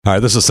All right,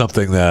 this is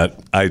something that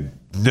I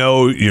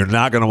know you're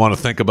not going to want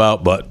to think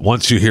about, but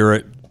once you hear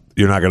it,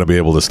 you're not going to be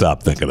able to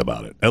stop thinking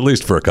about it, at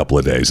least for a couple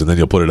of days, and then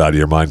you'll put it out of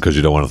your mind because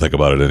you don't want to think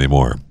about it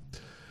anymore.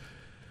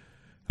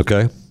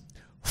 Okay?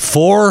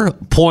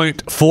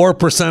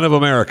 4.4% of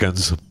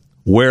Americans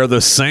wear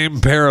the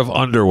same pair of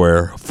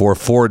underwear for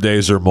 4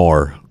 days or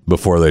more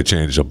before they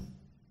change them.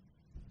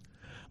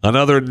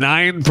 Another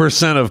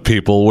 9% of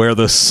people wear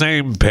the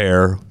same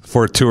pair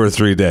for 2 or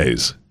 3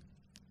 days.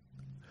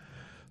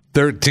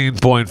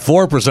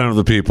 13.4% of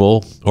the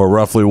people, or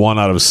roughly 1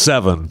 out of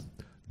 7,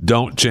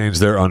 don't change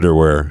their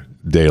underwear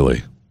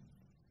daily.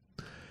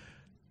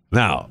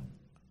 Now,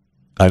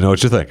 I know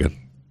what you're thinking.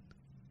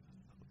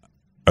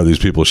 Are these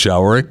people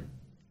showering?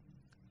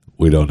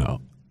 We don't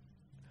know.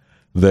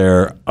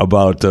 They're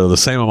about the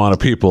same amount of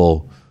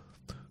people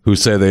who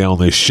say they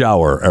only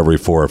shower every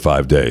 4 or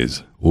 5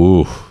 days.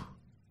 Ooh,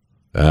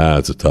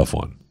 that's a tough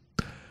one.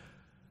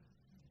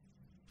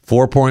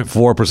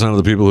 4.4% of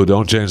the people who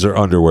don't change their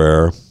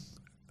underwear,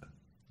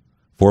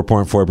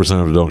 4.4% of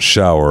them don't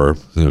shower.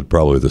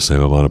 Probably the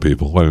same amount of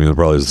people. Well, I mean,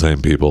 probably the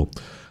same people.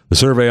 The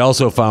survey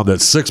also found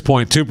that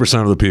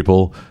 6.2% of the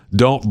people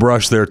don't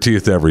brush their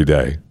teeth every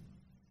day.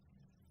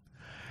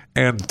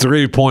 And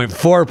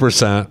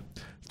 3.4%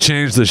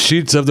 change the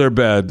sheets of their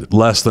bed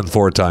less than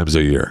 4 times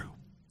a year.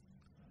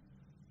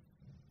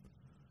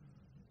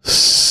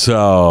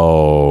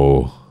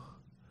 So,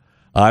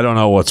 I don't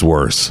know what's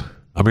worse.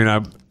 I mean,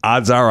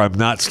 odds are I'm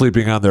not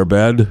sleeping on their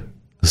bed,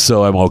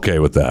 so I'm okay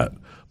with that.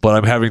 But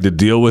I'm having to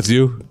deal with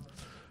you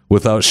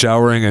without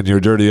showering in your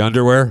dirty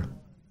underwear.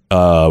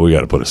 We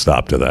got to put a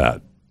stop to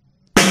that.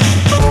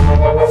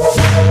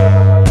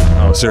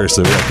 Oh,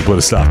 seriously, we have to put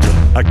a stop to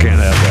it. I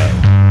can't have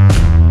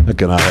that. I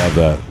cannot have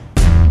that.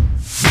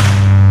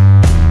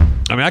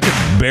 I mean, I could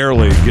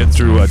barely get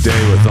through a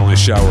day with only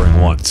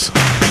showering once.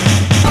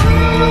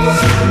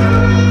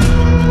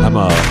 I'm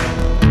a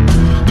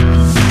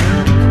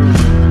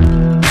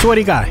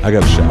sweaty guy. I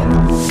got to shower.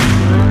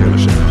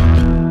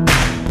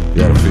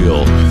 You gotta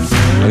feel.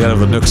 I gotta have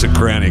the nooks and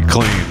cranny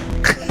clean.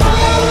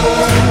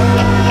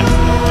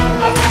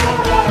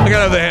 I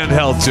gotta have the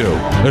handheld too.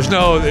 There's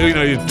no,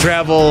 you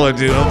travel and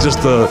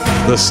just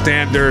the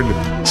standard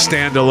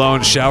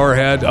standalone shower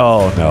head.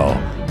 Oh no,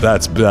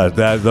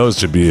 those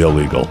should be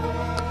illegal.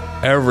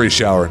 Every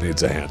shower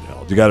needs a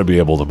handheld. You got to be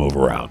able to move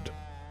around.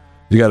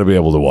 You got to be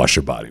able to wash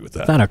your body with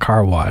that. It's not a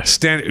car wash.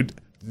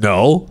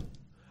 No,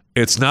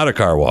 it's not a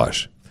car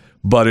wash,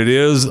 but it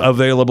is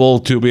available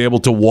to be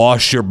able to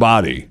wash your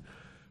body.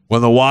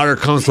 When the water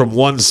comes from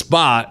one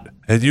spot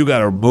and you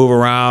got to move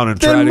around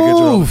and try to get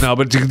to it. No,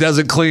 but it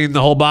doesn't clean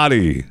the whole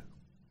body.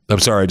 I'm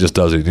sorry, it just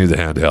doesn't. You need the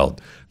handheld.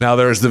 Now,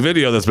 there's the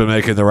video that's been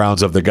making the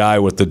rounds of the guy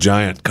with the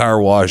giant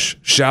car wash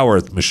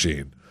shower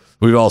machine.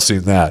 We've all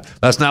seen that.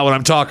 That's not what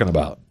I'm talking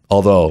about,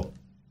 although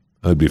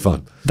it would be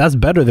fun. That's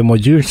better than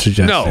what you're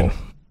suggesting.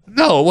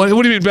 No. What do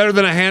you mean better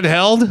than a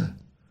handheld?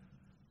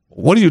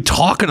 What are you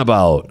talking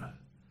about?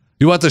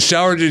 You want the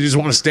shower? Do you just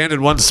want to stand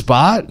in one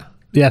spot?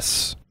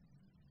 Yes.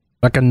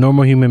 Like a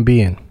normal human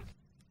being.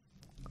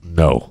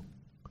 No.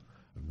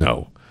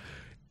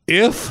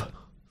 If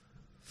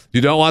you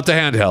don't want the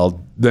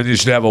handheld, then you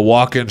should have a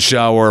walk-in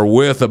shower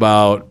with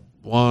about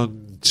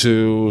 1,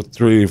 2,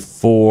 3,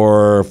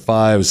 4,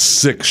 5,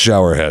 6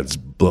 shower heads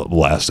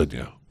blasting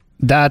you.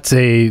 That's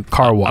a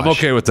car wash. I'm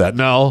okay with that.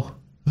 No.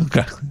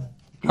 Okay.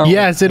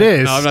 Yes, it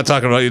is. No, I'm not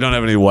talking about you don't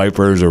have any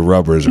wipers or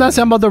rubbers. I'm not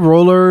talking about the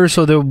rollers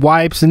or the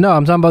wipes. No,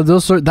 I'm talking about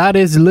those. That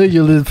is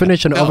literally the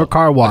definition of a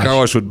car wash. The car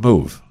wash would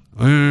move.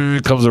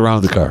 It comes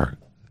around the car.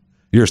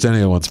 You're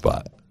standing in one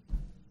spot.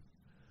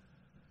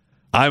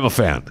 I'm a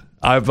fan.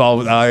 I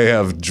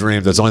have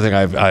dreamed. That's the only thing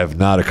I have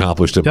not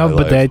accomplished in my life.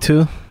 But that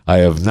too. I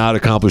have not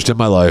accomplished in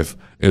my life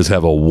is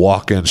have a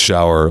walk-in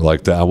shower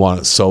like that. I want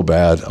it so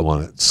bad. I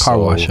want it car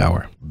wash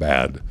shower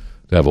bad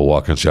to have a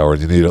walk-in shower.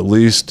 And you need at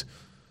least.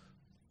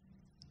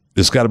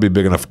 It's got to be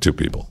big enough for 2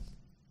 people,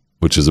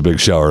 which is a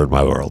big shower in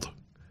my world.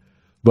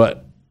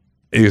 But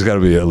it's got to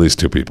be at least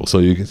 2 people. So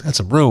you got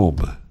some room.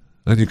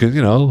 And you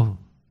can,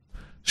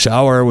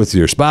 shower with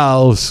your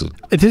spouse.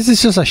 This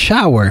is just a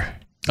shower.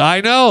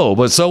 I know,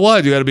 but so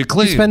what? You got to be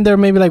clean. You spend there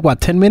maybe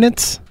 10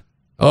 minutes?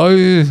 Oh,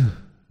 yeah.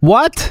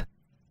 What?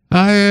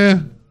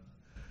 Just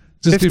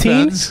 15?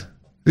 Depends.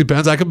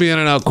 Depends. I can be in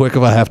and out quick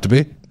if I have to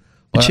be.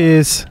 Which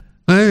is?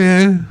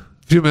 A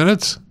few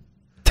minutes.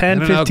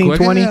 10, 15,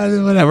 20?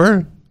 Yeah,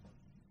 whatever.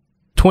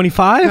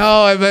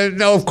 25?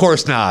 No, of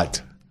course not.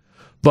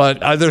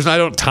 But I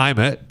don't time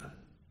it.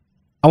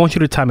 I want you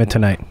to time it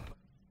tonight.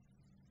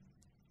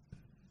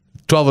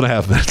 12 and a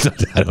half minutes.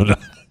 I don't know.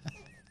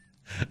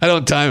 I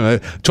don't time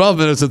it. 12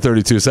 minutes and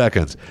 32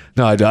 seconds.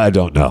 No, I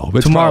don't know.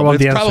 It's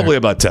probably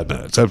about 10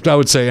 minutes. I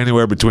would say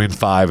anywhere between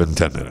 5 and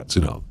 10 minutes.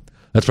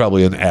 That's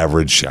probably an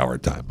average shower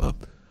time.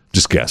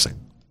 Just guessing.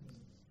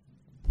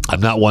 I'm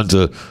not one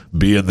to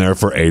be in there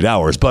for 8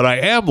 hours, but I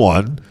am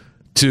one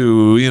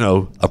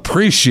to,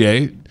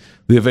 appreciate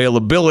the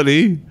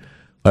availability.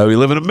 We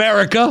live in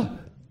America.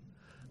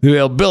 The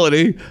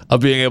availability of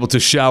being able to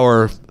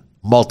shower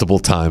multiple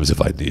times if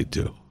I need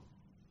to.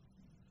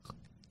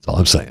 That's all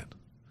I'm saying.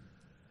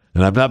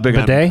 And I'm not big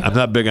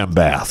on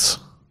baths.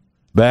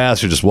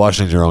 Baths, you're just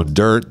washing in your own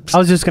dirt. I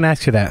was just going to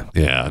ask you that.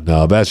 Yeah,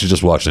 no, baths, you're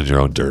just washing in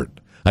your own dirt.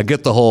 I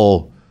get the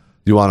whole,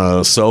 you want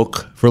to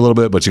soak for a little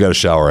bit, but you got to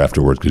shower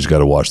afterwards because you got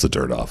to wash the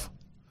dirt off.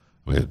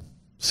 I mean,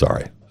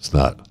 sorry,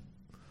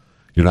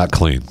 you're not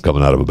clean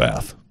coming out of a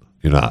bath.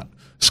 You're not.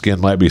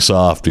 Skin might be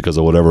soft because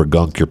of whatever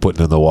gunk you're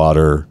putting in the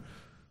water.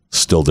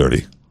 Still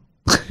dirty.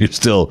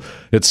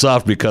 It's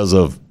soft because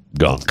of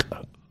gunk.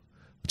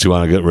 But you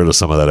want to get rid of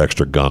some of that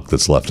extra gunk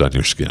that's left on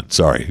your skin.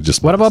 Sorry.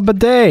 What about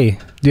bidet?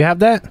 Do you have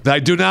that? I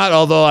do not,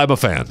 although I'm a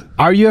fan.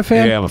 Are you a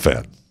fan? Yeah, I'm a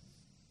fan.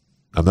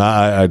 I'm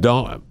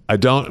not. I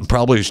don't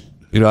probably,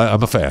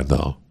 I'm a fan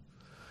though.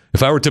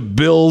 If I were to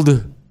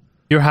build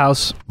your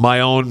house,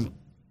 my own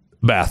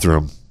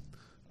bathroom,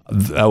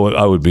 I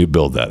would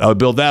build that. I would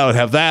build that. I would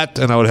have that,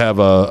 and I would have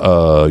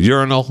a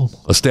urinal,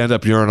 a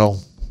stand-up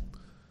urinal,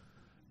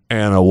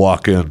 and a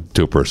walk-in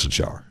two-person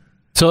shower.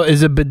 So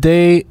is a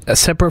bidet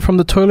separate from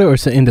the toilet, or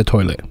is it in the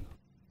toilet?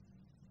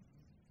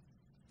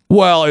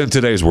 Well, in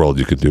today's world,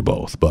 you could do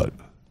both, but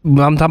I'm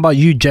talking about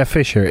you, Jeff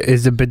Fisher.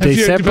 Is the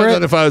bidet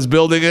separate? If I was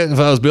building it,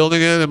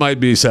 it might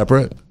be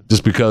separate,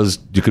 just because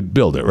you could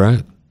build it,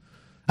 right?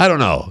 I don't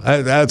know.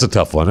 That's a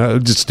tough one.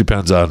 It just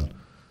depends on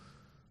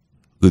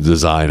the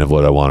design of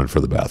what I wanted for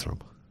the bathroom.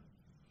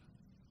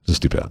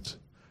 Just depends.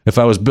 If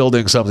I was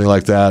building something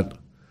like that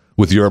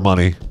with your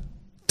money,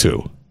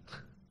 2.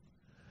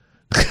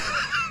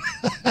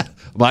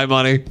 My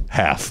money,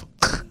 half.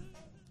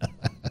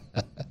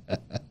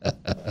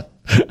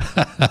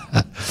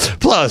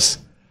 Plus,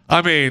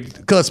 I mean,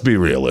 let's be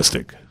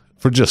realistic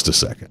for just a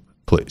second,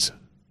 please.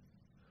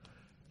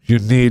 You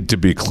need to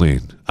be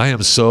clean. I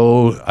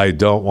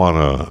don't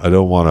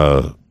want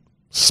to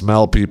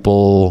smell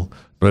people.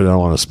 I don't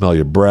want to smell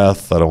your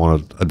breath. I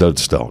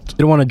just don't. You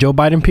don't want to Joe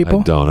Biden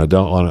people? I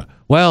don't want to.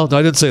 Well, no,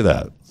 I didn't say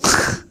that.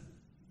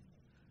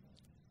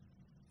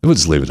 We'll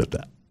just leave it at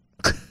that.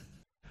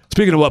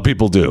 Speaking of what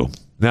people do.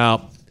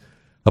 Now,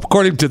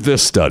 according to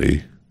this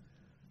study,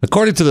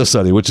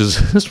 which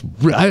is,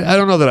 I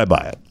don't know that I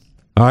buy it.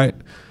 All right.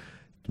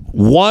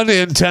 1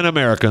 in 10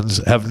 Americans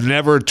have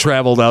never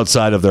traveled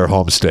outside of their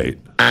home state.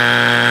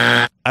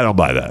 I don't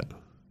buy that.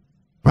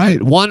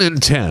 Right? 1 in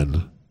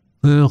 10.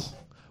 Well,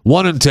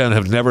 1 in 10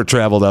 have never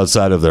traveled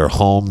outside of their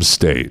home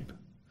state.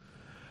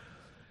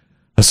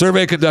 A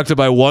survey conducted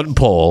by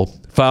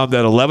OnePoll found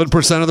that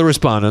 11% of the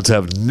respondents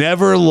have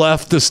never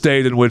left the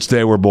state in which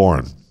they were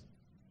born.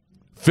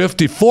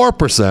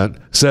 54%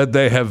 said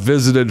they have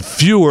visited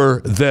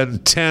fewer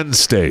than 10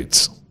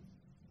 states.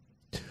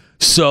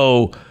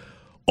 So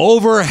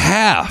over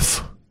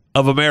half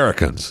of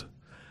Americans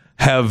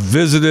have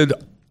visited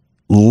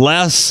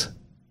less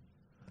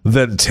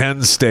than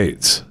 10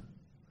 states.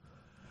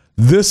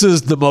 This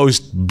is the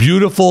most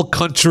beautiful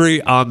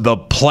country on the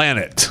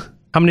planet.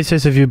 How many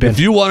states have you been? If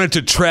you wanted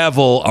to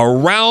travel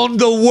around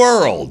the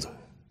world,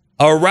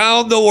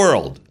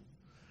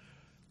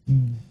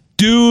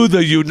 do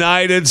the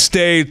United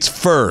States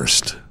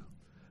first.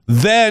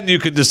 Then you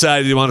can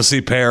decide you want to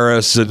see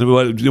Paris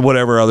and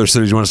whatever other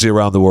cities you want to see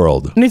around the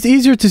world. And it's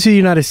easier to see the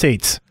United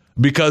States.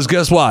 Because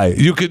guess why?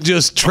 You can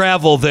just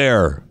travel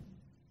there.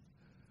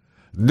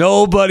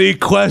 Nobody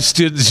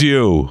questions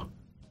you.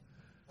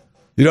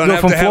 You don't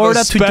have to have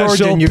a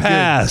special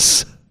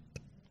pass.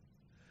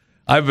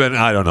 Have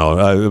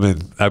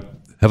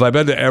I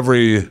been to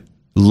every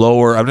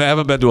lower? I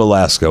haven't been to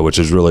Alaska, which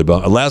is really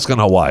Alaska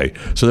and Hawaii.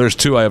 So there's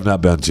 2 I have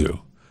not been to.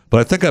 But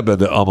I think I've been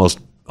to almost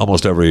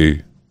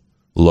every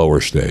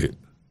lower state,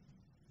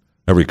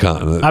 every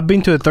continent. I've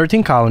been to the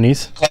 13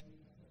 colonies.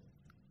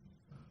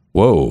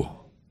 Whoa.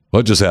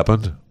 What just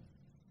happened?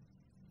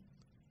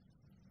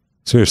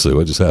 Seriously,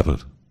 what just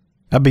happened?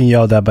 I've been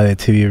yelled at by the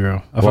TV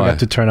room. I forgot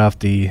to turn off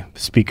the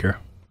speaker.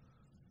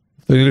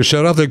 They need to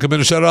shut off. They come in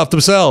and shut it off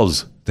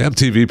themselves. Damn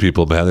TV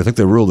people, man. They think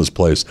they rule this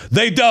place.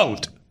 They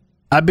don't.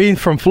 I've been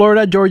from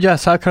Florida, Georgia,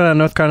 South Carolina,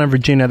 North Carolina,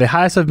 Virginia. The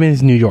highest I've been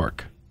is New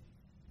York.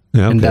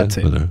 Yeah, okay. And that's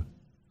it. You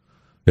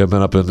haven't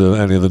been up into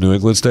any of the New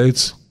England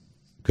states?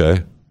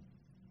 Okay.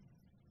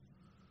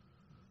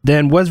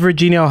 Then West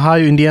Virginia,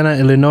 Ohio, Indiana,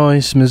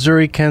 Illinois,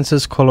 Missouri,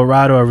 Kansas,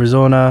 Colorado,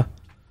 Arizona,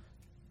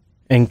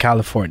 and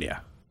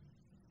California.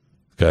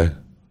 Okay.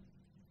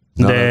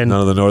 None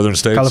of the northern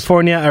states?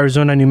 California,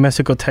 Arizona, New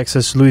Mexico,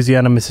 Texas,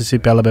 Louisiana,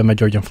 Mississippi, Alabama,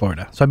 Georgia, and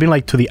Florida. So I've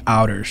been to the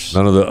outers.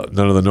 None of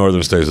the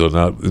northern states, though.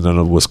 None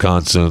of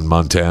Wisconsin,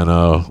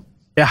 Montana.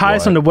 The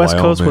highest on the West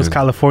Coast was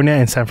California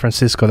and San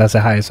Francisco. That's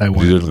the highest I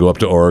went. You didn't go up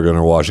to Oregon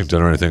or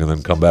Washington or anything and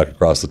then come back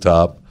across the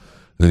top?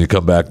 And then you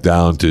come back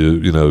down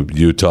to,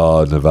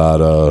 Utah,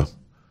 Nevada.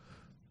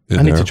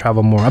 I need to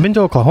travel more. I've been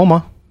to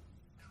Oklahoma.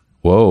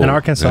 Whoa. And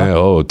Arkansas.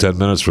 Yeah, 10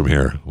 minutes from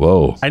here.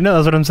 Whoa. I know,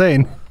 that's what I'm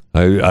saying.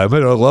 I'm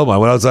in Oklahoma. I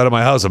went outside of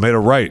my house. I made a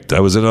right. I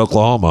was in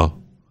Oklahoma.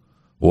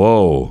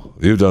 Whoa.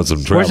 You've done some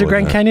traveling. Where's the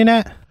Grand Canyon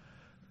at?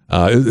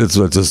 It's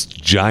this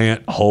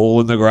giant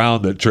hole in the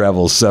ground that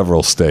travels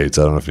several states.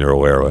 I don't know if you're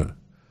aware of it.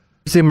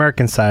 Where's the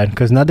American side?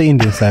 Because not the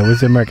Indian side.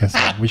 Where's the American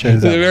side? Which one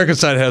is that? The American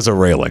side has a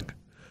railing.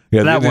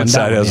 Yeah, that the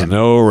inside has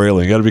no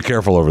railing. You got to be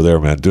careful over there,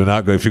 man. Do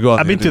not go if you go on.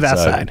 I've been to that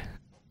side.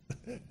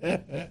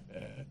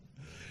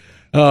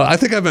 I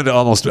think I've been to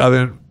almost. I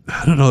mean,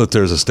 I don't know that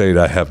there's a state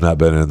I have not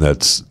been in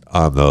that's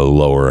on the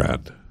lower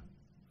end.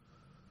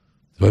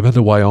 Have I been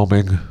to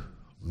Wyoming?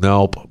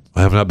 Nope,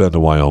 I have not been to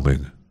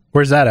Wyoming.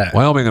 Where's that at?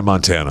 Wyoming and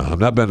Montana. I've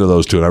not been to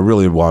those two, and I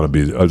really want to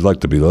be. I'd like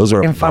to be. Those are.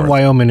 You can't find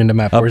Wyoming in the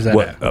map. Where's that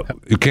at?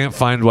 You can't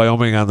find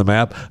Wyoming on the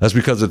map. That's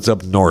because it's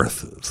up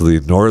north. It's the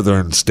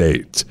northern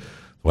states.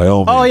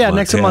 Wyoming. Oh yeah, Montana,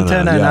 next to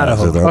Montana and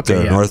Idaho. So up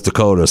there, North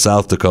Dakota,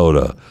 South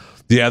Dakota.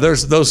 Yeah,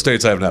 there's those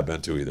states I have not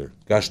been to either.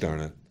 Gosh darn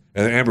it.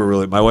 And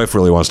Amber my wife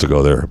really wants to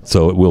go there,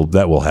 so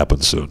that will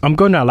happen soon. I'm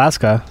going to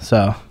Alaska,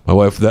 so my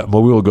wife we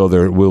will go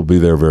there. We'll be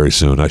there very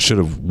soon.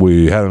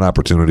 We had an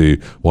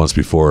opportunity once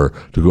before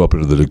to go up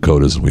into the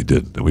Dakotas, and we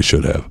didn't, and we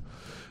should have.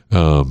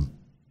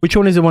 Which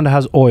one is the one that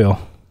has oil?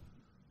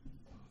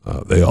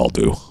 They all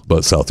do,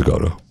 but South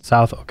Dakota.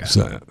 South, okay.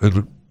 South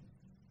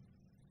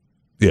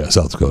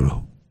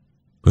Dakota,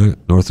 right?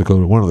 North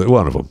Dakota,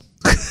 one of them.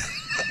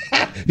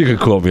 You can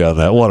quote me on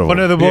that. One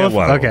of them both.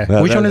 Yeah, okay.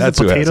 Which one is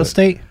the potato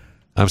state?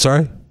 I'm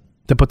sorry?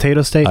 The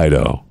potato state?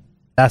 Idaho.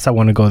 I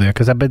want to go there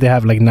because I bet they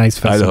have like nice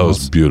festivals.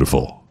 Idaho's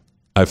beautiful.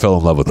 I fell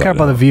in love with that. I care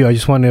about the view. I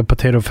just wanted a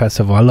potato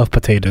festival. I love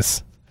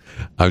potatoes.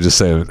 I'm just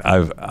saying,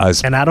 I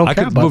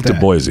could move to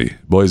Boise.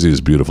 Boise is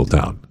a beautiful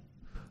town.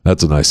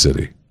 That's a nice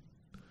city.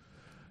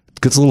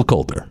 It gets a little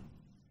cold there.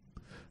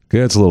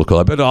 Yeah, it's a little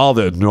cold. I've been to all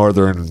the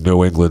northern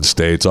New England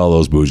states, all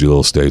those bougie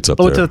little states up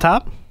there. To the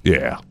top?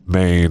 Yeah.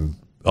 Maine,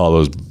 all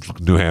those,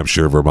 New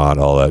Hampshire, Vermont,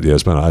 all that. Yeah,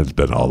 I've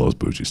been to all those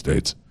bougie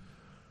states.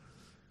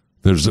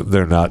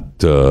 They're not.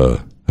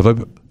 Have I?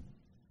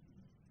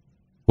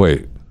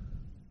 Wait.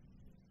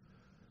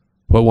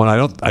 But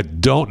I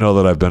don't know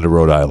that I've been to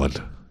Rhode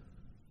Island.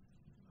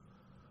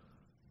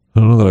 I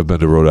don't know that I've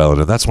been to Rhode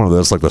Island, and that's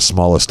like the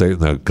smallest state in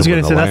the. I was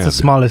going to say that's the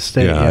smallest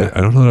state. Yeah.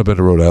 I don't know that I've been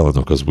to Rhode Island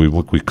though, because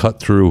we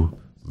cut through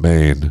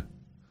Maine.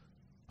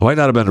 I might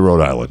not have been to Rhode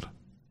Island.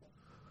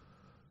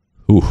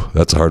 Ooh,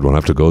 that's a hard one. I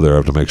have to go there. I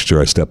have to make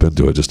sure I step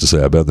into it just to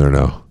say I've been there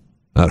now.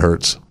 That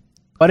hurts.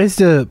 What is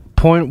the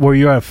point where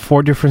you're at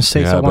 4 different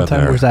states at one time?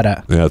 There. Where's that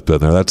at? Yeah, I've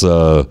been there. That's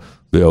the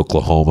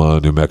Oklahoma,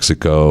 New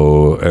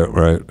Mexico,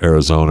 right?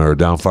 Arizona, or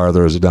down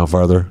farther. Is it down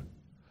farther?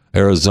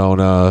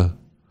 Arizona,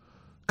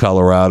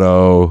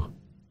 Colorado.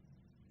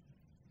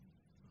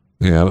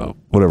 Yeah,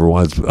 whatever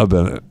ones. I've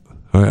been there.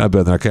 I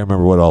can't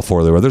remember what all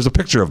 4 they were. There's a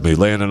picture of me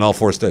laying in all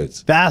 4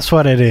 states. That's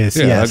what it is.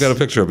 Yeah, yes. I got a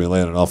picture of me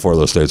laying in all 4 of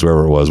those states,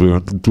 wherever it was. We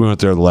went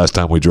there the last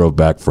time we drove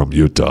back from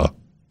Utah.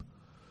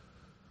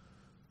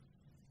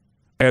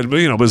 And,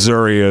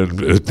 Missouri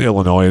and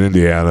Illinois and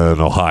Indiana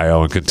and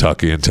Ohio and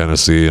Kentucky and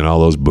Tennessee and all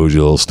those bougie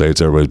little states.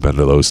 Everybody's been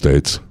to those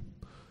states.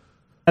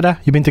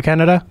 Canada? You been to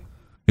Canada?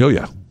 Oh,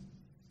 yeah.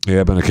 Yeah,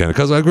 I've been to Canada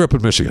because I grew up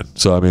in Michigan.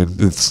 So, I mean,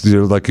 it's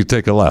like you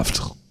take a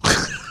left.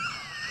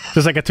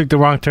 Just like I took the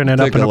wrong turn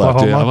and up in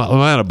Oklahoma. Yeah, I'm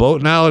on a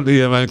boat now. I'm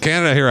in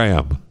Canada. Here I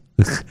am.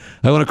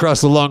 I went across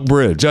the Long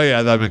Bridge. Oh, yeah,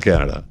 I'm in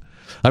Canada.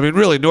 I mean,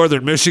 really,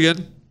 northern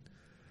Michigan,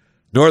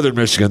 the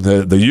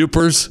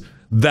Yoopers,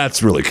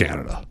 that's really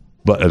Canada.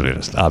 But I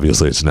mean,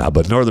 obviously it's not.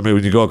 But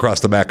when you go across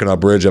the Mackinac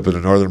Bridge up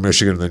into northern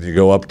Michigan, and then you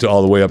go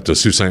all the way up to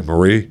Sault Ste.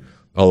 Marie,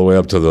 all the way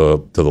up to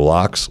the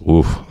locks.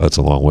 Oof, that's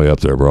a long way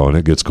up there, bro, and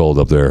it gets cold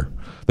up there.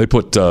 They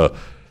put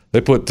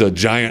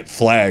giant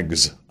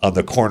flags on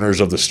the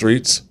corners of the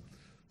streets,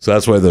 so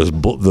that's why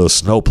the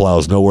snow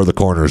plows know where the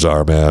corners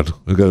are, man,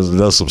 because it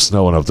does some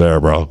snowing up there,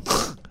 bro.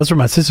 That's where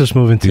my sister's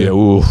moving to. Yeah,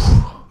 ooh,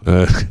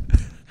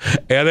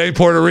 it ain't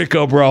Puerto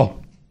Rico, bro.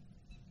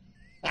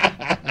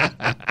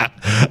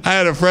 I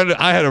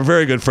had a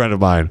very good friend of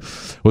mine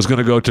was going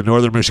to go to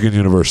Northern Michigan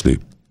University,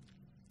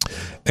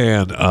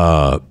 and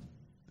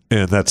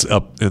that's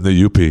up in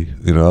the UP,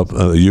 up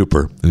the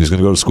Yooper, and he's going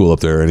to go to school up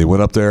there. And he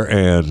went up there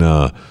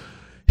and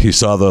he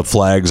saw the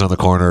flags on the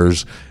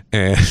corners,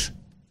 and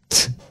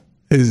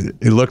he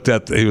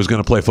was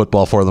going to play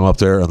football for them up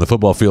there, and the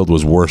football field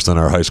was worse than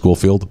our high school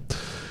field.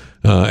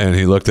 And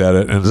he looked at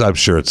it, and I'm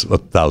sure it's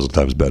 1,000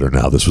 times better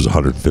now. This was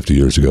 150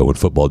 years ago when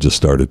football just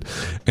started,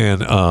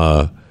 and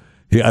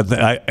he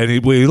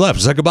left.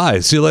 He said goodbye.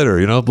 See you later.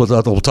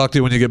 We'll talk to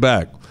you when you get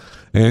back.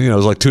 And it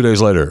was like 2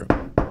 days later.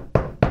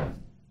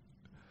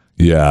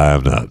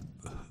 Yeah,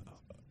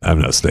 I'm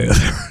not staying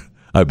there.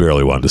 I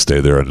barely wanted to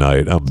stay there a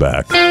night. I'm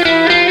back.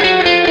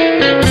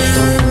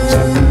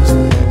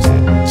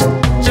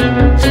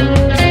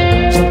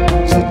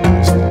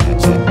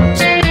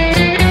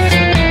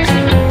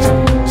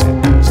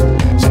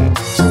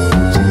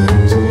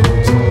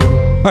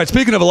 All right,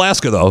 speaking of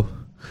Alaska, though,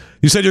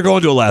 you said you're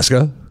going to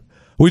Alaska.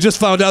 We just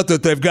found out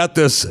that they've got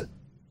this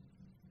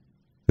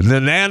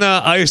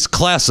Nenana Ice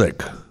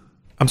Classic.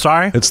 I'm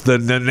sorry? It's the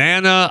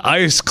Nenana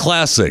Ice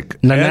Classic.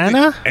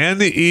 Nenana?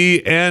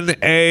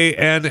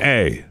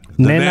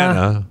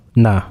 Nenana.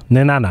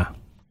 Nenana.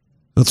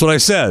 That's what I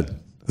said.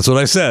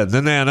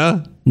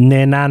 Nenana.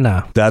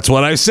 Nenana. That's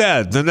what I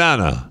said.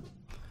 Nenana.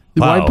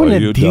 Why put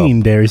a D in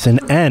there? It's an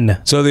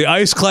N. So the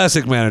Ice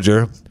Classic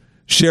manager,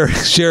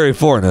 Sherry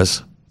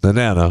Fornes,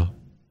 Nenana,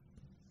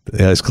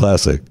 the Ice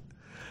Classic.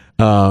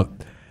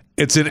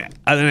 It's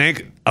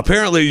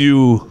apparently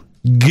you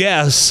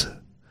guess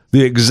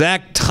the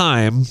exact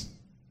time.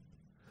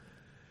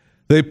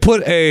 They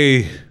put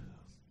a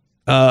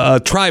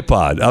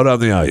tripod out on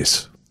the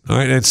ice. All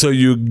right. And so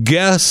you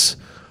guess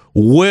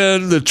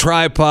when the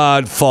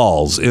tripod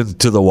falls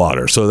into the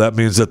water. So that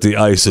means that the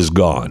ice is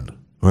gone.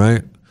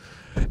 Right.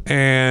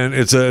 And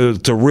it's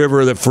a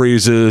river that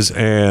freezes.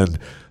 And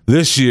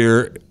this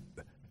year,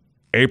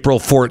 April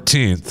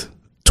 14th,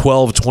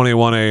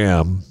 12:21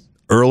 a.m.,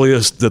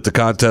 earliest that the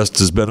contest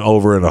has been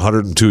over in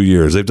 102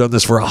 years. They've done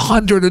this for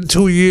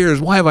 102 years.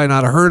 Why have I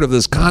not heard of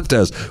this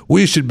contest?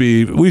 We should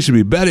be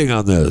betting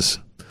on this.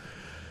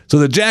 So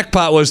the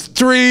jackpot was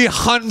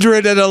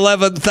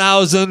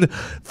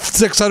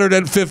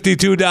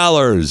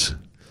 $311,652.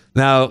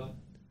 Now,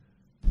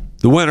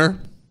 the winner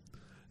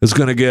is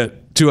going to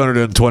get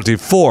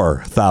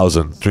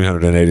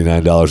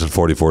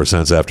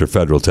 $224,389.44 after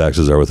federal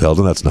taxes are withheld,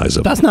 and that's nice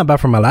of them. That's not bad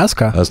from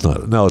Alaska. That's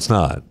not. No, it's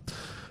not.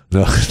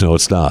 No,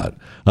 it's not.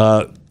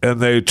 And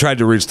they tried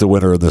to reach the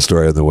winner in the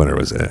story, and the winner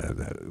was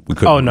we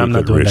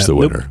couldn't reach the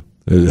winner.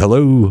 Nope.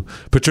 Hello,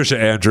 Patricia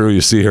Andrew.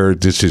 You see her?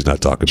 She's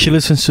not talking. She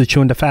listens to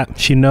Chewing the Fat.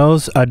 She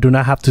knows I do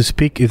not have to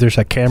speak if there's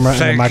a camera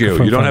and a microphone. Thank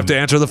you. You don't have to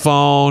answer the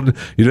phone.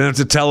 You don't have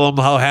to tell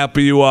them how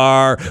happy you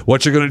are,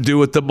 what you're going to do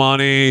with the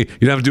money. You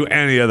don't have to do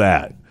any of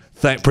that.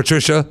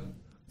 Patricia,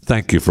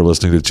 thank you for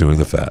listening to Chewing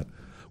the Fat.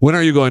 When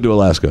are you going to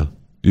Alaska?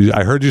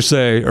 I heard you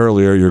say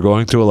earlier you're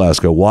going to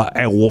Alaska. Why?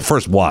 Well,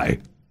 first, why?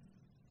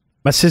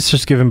 My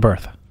sister's giving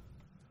birth.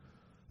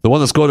 The one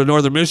that's going to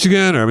northern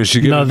Michigan? Or, I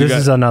mean, this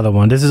is another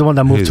one. This is the one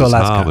that moved to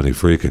Alaska. How many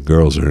freaking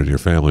girls are in your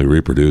family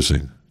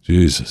reproducing?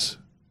 Jesus.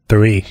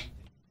 3.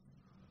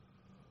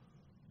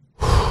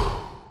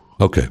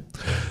 Okay.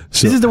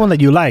 So, this is the one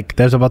that you like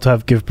that's about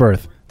to give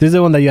birth. This is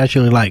the one that you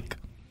actually like.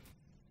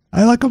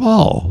 I like them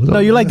all. No,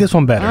 you like this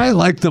one better. I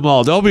like them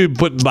all. Don't be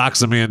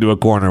boxing me into a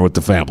corner with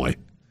the family.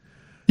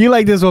 You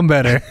like this one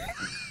better.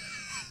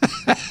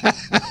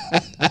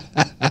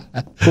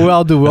 We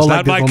all do. We all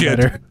like this one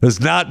better. It's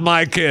not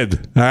my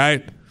kid. All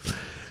right.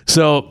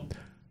 So,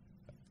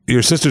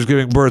 your sister's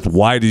giving birth.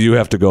 Why do you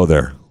have to go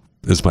there?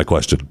 Is my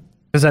question.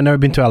 Because I've never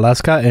been to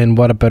Alaska, and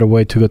what a better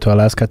way to go to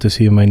Alaska to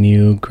see my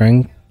new not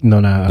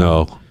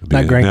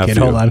grandkid.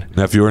 Nephew, hold on,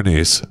 nephew or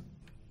niece.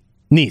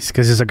 Niece,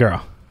 because it's a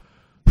girl.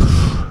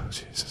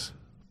 Jesus.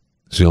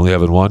 Is she only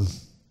having one?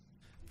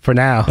 For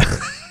now.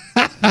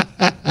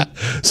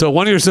 So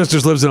one of your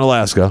sisters lives in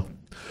Alaska.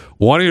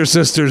 One of your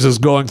sisters is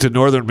going to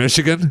northern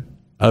Michigan,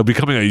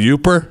 becoming a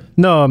Youper?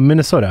 No,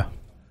 Minnesota.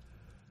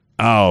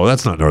 Oh,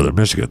 that's not northern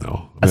Michigan,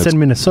 though. I said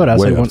Minnesota.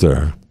 Way up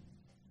there.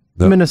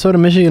 No. Minnesota,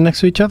 Michigan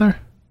next to each other?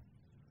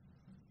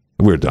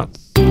 We're done.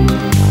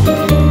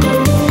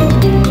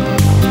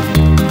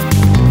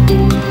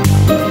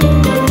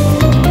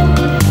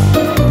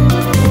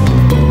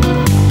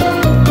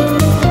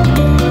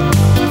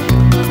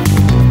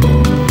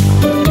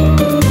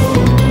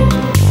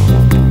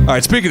 All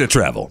right, speaking of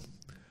travel,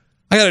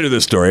 I got to do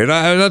this story, and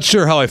I'm not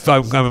sure how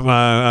I'm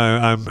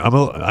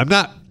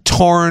not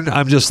torn.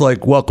 I'm just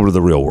like, welcome to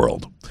the real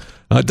world.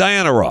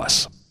 Diana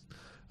Ross.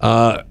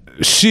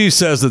 She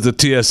says that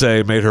the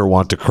TSA made her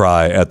want to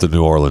cry at the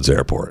New Orleans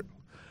airport.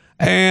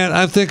 And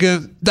I'm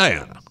thinking,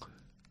 Diana,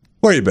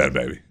 where you been,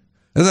 baby?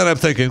 And then I'm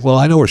thinking, well,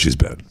 I know where she's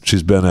been.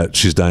 She's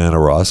Diana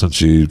Ross, and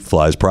she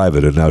flies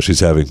private, and now she's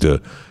having to,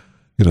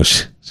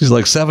 she's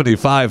like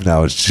 75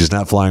 now, and she's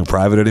not flying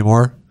private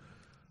anymore.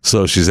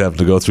 So she's having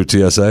to go through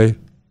TSA.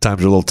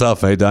 Times are a little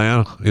tough, eh,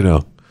 Diana?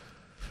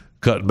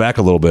 Cutting back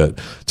a little bit.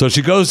 So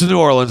she goes to New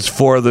Orleans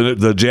for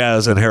the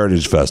Jazz and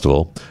Heritage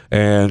Festival,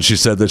 and she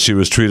said that she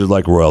was treated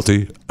like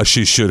royalty.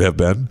 She should have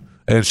been,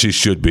 and she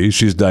should be.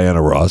 She's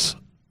Diana Ross,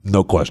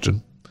 no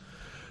question.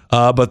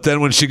 But then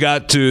when she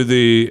got to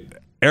the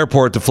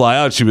airport to fly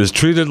out, she was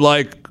treated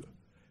like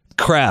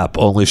crap,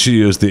 only she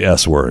used the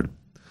S word.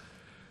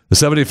 The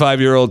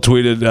 75-year-old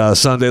tweeted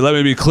Sunday, "Let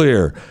me be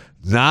clear,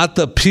 not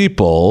the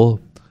people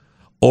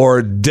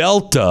or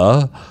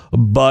Delta,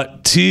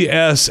 but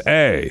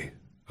TSA."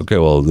 Okay,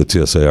 well, the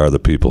TSA are the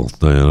people.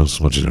 I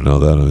just want you to know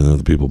that. I mean, they're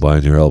the people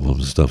buying your albums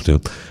and stuff,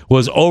 too.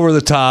 Was over the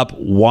top,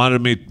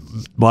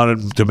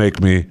 wanted to make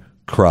me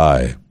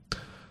cry.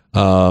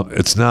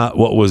 It's not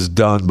what was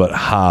done, but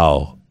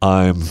how.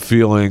 I'm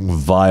feeling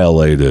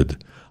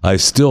violated. I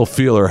still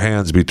feel her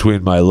hands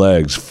between my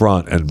legs,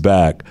 front and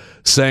back,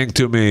 saying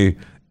to me,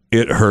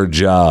 "It her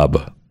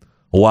job."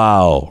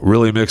 Wow,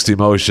 really mixed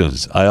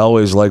emotions. I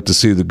always like to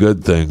see the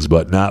good things,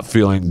 but not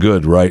feeling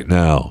good right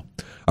now.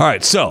 All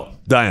right, so,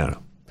 Diana,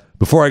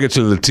 before I get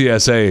to the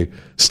TSA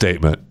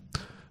statement,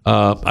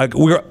 I'm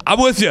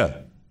with you.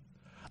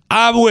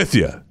 I'm with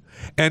you.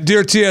 And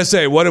dear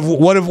TSA, what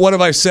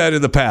have I said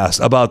in the past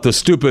about the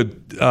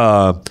stupid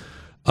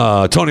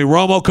Tony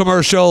Romo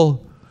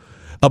commercial?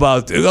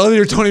 About,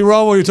 you're Tony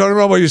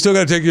Romo, you still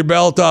got to take your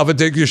belt off and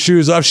take your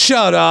shoes off.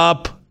 Shut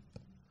up.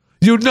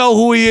 You know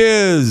who he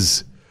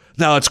is.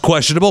 Now, it's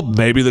questionable.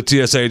 Maybe the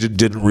TSA agent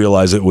didn't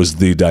realize it was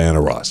the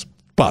Diana Ross.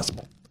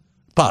 Possible.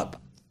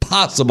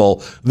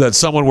 impossible that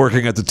someone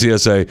working at the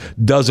TSA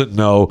doesn't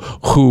know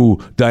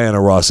who Diana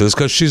Ross is,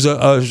 because she's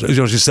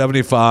she's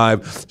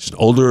 75, she's an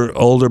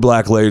older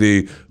black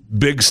lady,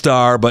 big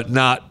star, but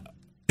not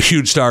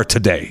huge star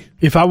today.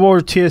 If I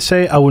were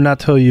TSA, I would not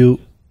tell you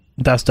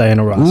that's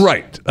Diana Ross.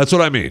 Right. That's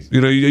what I mean.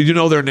 You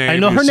know their name. I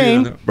know her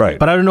name, right?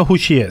 But I don't know who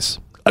she is.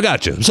 I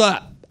got you. So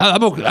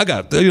I'm okay. I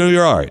got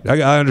you're all right.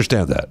 I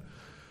understand that.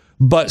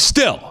 But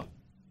still,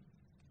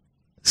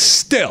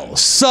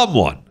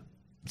 someone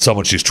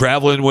she's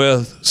traveling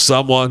with,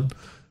 someone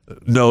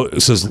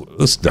says,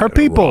 her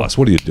people. Ross,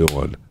 what are you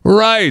doing?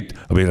 Right.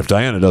 I mean, if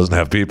Diana doesn't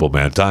have people,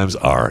 man, times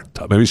are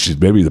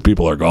maybe the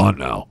people are gone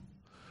now.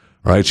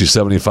 Right? She's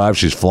 75.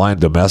 She's flying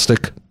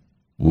domestic.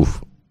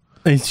 Oof.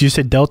 And you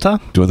said Delta?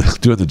 Doing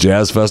the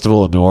jazz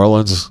festival in New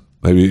Orleans.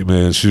 Maybe,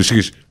 man, she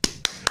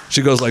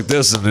goes like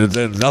this and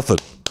then nothing.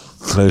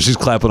 She's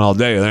clapping all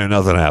day and there ain't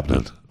nothing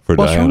happening for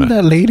Diana. What's wrong with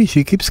that lady?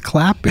 She keeps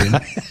clapping.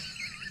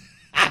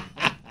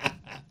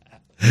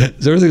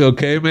 Is everything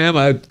okay, ma'am?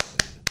 I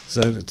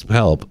said some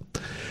help.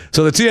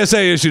 So the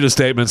TSA issued a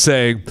statement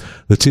saying,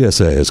 the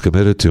TSA is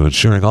committed to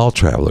ensuring all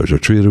travelers are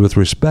treated with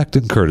respect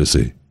and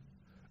courtesy.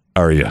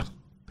 Are you?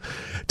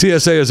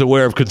 TSA is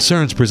aware of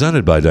concerns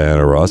presented by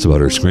Diana Ross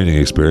about her screening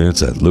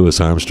experience at Louis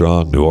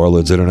Armstrong New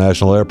Orleans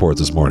International Airport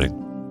this morning.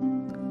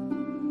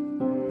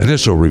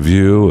 Initial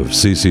review of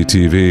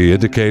CCTV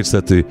indicates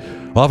that the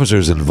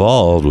officers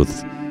involved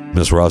with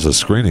Ms. Ross's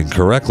screening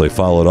correctly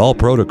followed all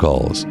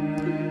protocols.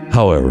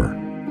 However,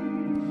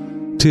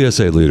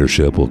 TSA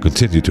leadership will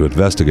continue to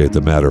investigate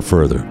the matter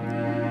further.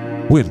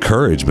 We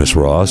encourage Ms.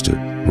 Ross to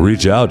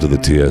reach out to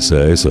the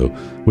TSA so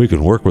we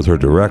can work with her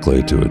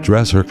directly to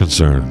address her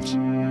concerns.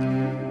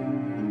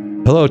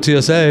 Hello,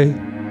 TSA.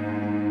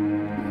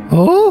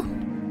 Oh?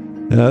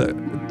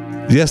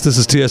 Yes, this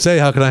is TSA.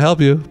 How can I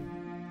help you?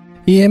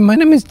 Yeah, my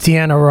name is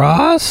Diana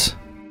Ross.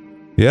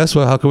 Yes,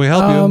 well, how can we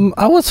help you?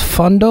 I was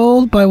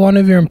fondled by one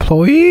of your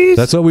employees.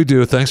 That's what we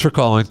do. Thanks for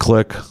calling.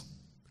 Click.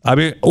 I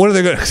mean, what are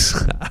they going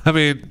to... I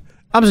mean...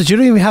 I'm sorry, you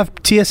don't even have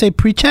TSA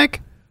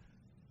pre-check?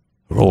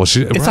 Well, it's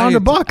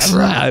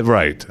 $100.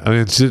 Right. I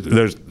mean, she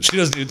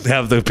doesn't even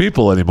have the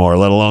people anymore,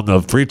 let alone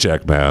the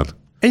pre-check, man.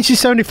 And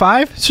she's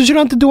 75, so she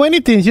don't have to do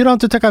anything. You don't have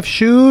to take off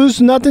shoes,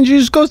 nothing. She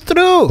just goes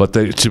through. But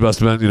she must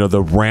have been,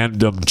 the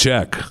random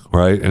check,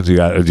 right? And you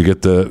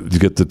get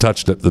the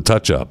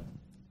touch up.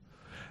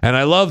 And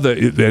I love that.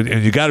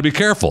 And you got to be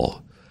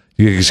careful.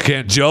 You just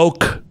can't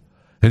joke,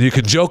 and you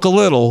can joke a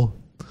little,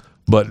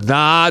 but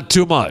not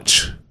too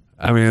much.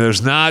 I mean,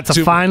 there's not. It's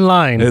a fine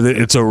line.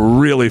 It's a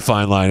really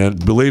fine line,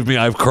 and believe me,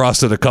 I've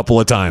crossed it a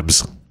couple of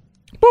times.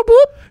 Boop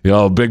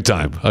boop. Big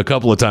time. A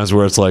couple of times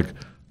where it's like,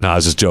 I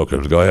was just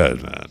joking. Go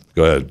ahead, man.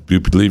 Go ahead.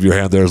 You leave your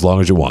hand there as long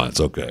as you want. It's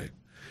okay.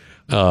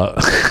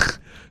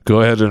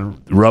 Go ahead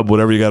and rub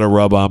whatever you got to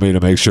rub on me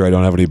to make sure I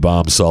don't have any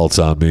bomb salts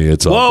on me.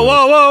 It's all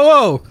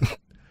whoa.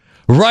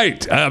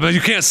 Right. I mean, you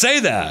can't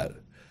say that.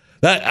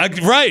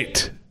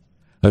 Right.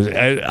 I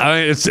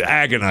mean, it's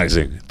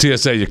agonizing.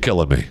 TSA, you're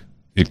killing me.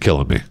 You're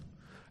killing me.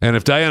 And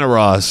if Diana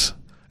Ross,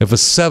 if a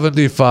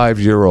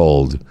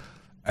 75-year-old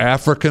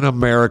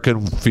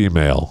African-American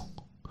female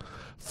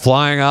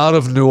flying out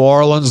of New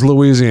Orleans,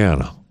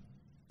 Louisiana,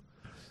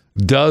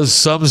 does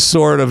some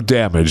sort of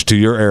damage to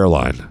your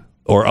airline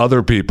or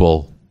other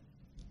people,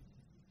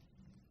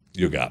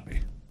 you got me.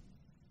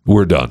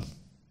 We're done.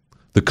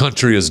 The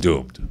country is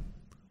doomed.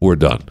 We're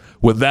done.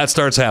 When that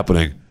starts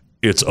happening,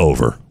 it's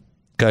over.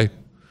 Okay?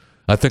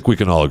 I think we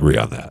can all agree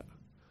on that.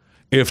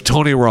 If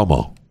Tony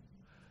Romo,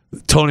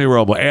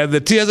 and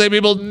the TSA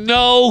people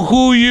know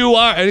who you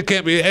are, and it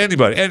can't be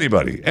anybody,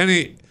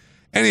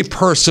 any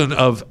person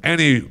of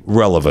any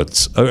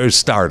relevance or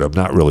stardom,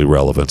 not really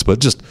relevance, but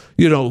just,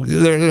 there's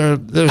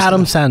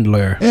Adam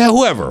Sandler. Yeah,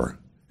 whoever.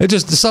 It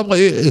just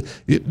somebody,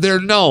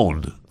 they're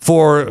known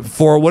for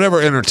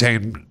whatever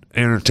entertaining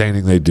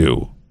they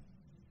do.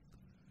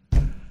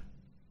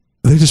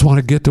 They just want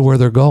to get to where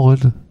they're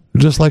going,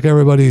 just like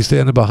everybody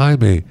standing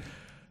behind me.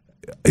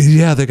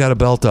 Yeah, they got a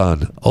belt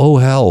on. Oh,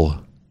 hell.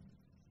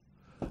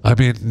 I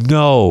mean,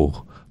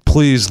 no.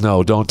 Please,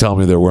 no. Don't tell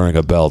me they're wearing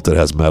a belt that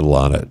has metal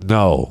on it.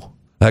 No.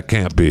 That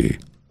can't be.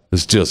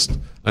 It's just,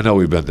 I know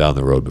we've been down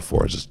the road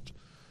before. It just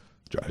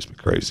drives me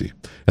crazy.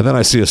 And then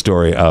I see a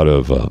story out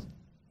of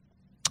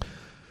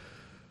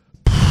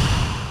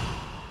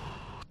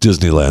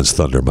Disneyland's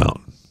Thunder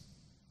Mountain.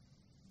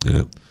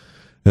 Yeah.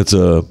 It's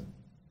a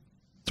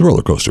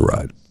roller coaster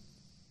ride.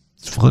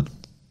 It's fun.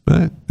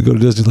 Right? You go to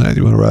Disneyland,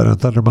 you want to ride on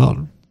Thunder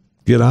Mountain?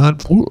 Get on.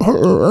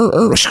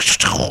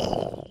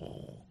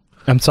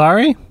 I'm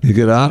sorry? You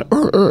get on.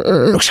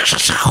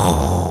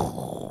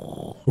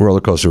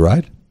 Roller coaster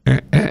ride.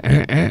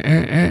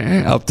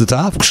 Up the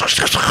top.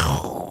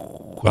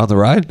 On the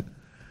ride.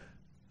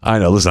 I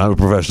know. Listen, I'm a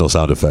professional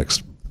sound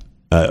effects.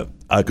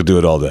 I could do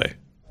it all day.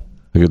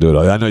 I could do it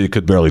all day. I know you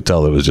could barely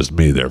tell it was just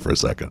me there for a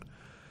second.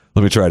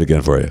 Let me try it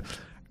again for you.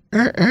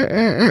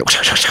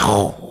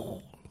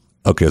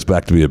 Okay, it's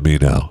back to being me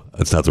now.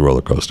 It's not the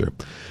roller coaster.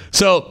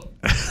 So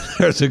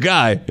there's a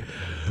guy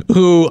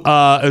who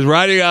is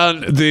riding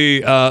on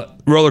the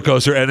roller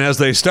coaster, and as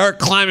they start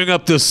climbing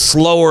up this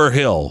slower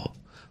hill,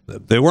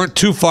 they weren't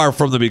too far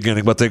from the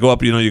beginning, but they go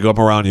up, you go up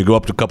around, you go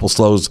up to a couple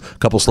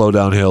slow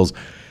down hills.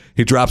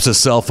 He drops his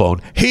cell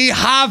phone. He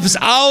hops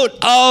out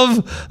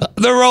of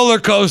the roller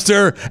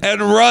coaster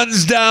and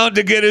runs down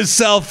to get his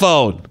cell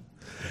phone.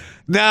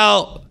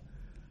 Now,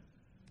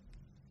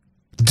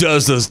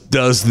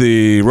 does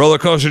the roller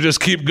coaster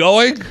just keep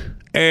going?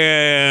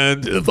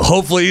 And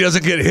hopefully he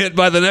doesn't get hit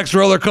by the next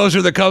roller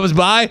coaster that comes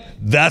by?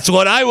 That's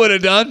what I would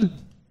have done.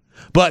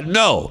 But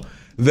no,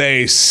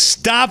 they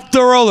stopped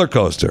the roller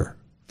coaster.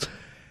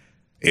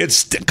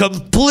 It's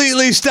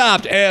completely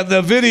stopped, and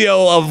the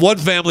video of one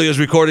family is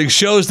recording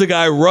shows the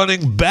guy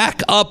running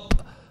back up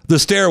the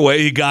stairway.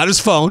 He got his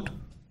phone,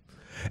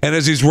 and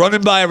as he's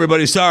running by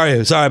everybody, sorry,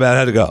 man, I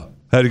had to go.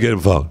 I had to get a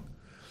phone.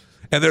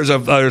 And there's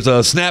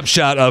a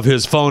snapshot of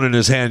his phone in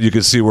his hand. You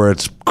can see where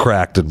it's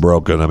cracked and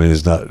broken. I mean, he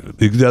has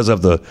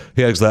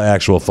the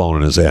actual phone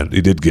in his hand. He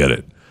did get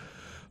it.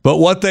 But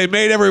what they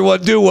made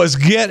everyone do was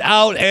get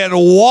out and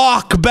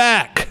walk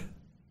back.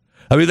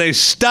 I mean, they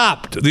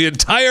stopped the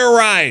entire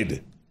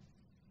ride.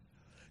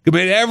 It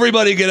made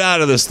everybody get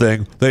out of this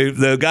thing.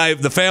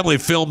 The family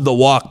filmed the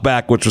walk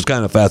back, which was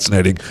kind of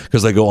fascinating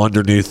because they go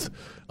underneath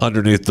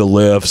the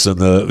lifts and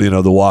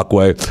the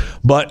walkway.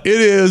 But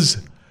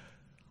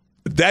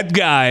that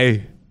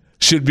guy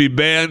should be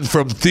banned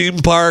from theme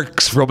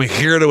parks from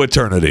here to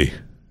eternity.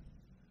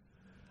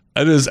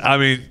 It's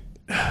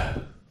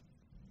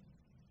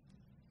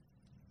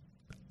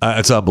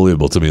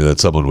unbelievable to me that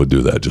someone would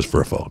do that just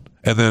for a phone,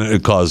 and then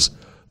it caused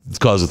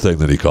the thing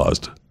that he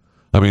caused.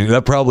 I mean,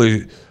 that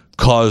probably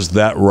caused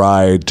that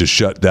ride to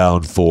shut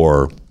down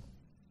for a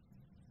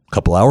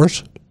couple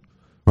hours,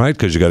 right?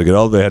 Because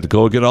they had to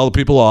go get all the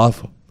people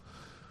off,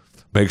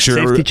 make sure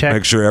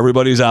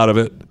everybody's out of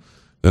it.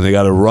 Then they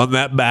got to run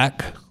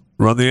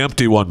the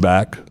empty one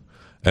back,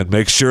 and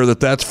make sure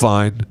that that's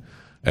fine.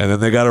 And then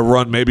they got to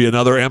run maybe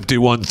another empty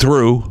one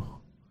through,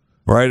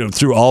 right? And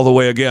through all the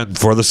way again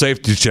for the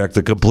safety check,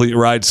 the complete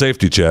ride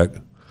safety check.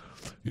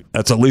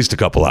 That's at least a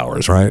couple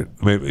hours, right?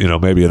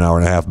 Maybe an hour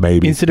and a half,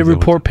 maybe. Incident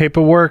report,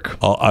 paperwork,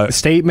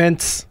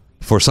 statements.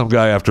 For some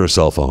guy after a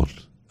cell phone.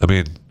 I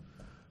mean,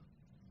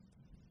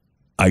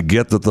 I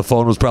get that the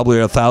phone was probably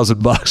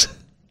 $1,000.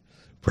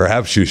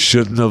 Perhaps you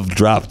shouldn't have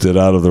dropped it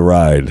out of the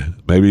ride.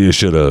 Maybe you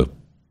should have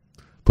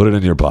put it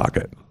in your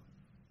pocket.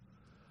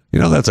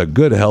 That's a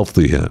good,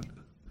 healthy hint.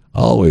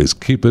 Always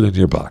keep it in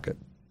your pocket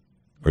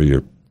or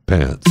your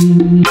pants.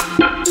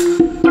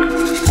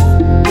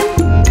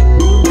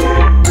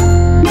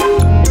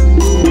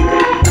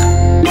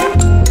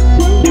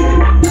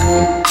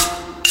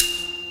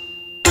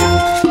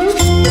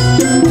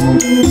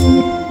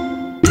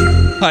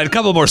 All right, a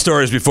couple more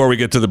stories before we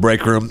get to the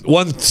break room.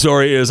 One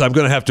story is I'm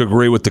going to have to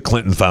agree with the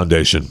Clinton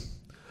Foundation.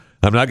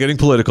 I'm not getting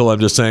political. I'm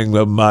just saying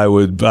I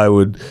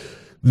would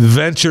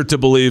venture to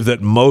believe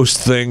that most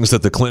things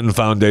that the Clinton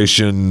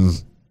Foundation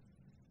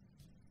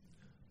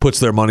puts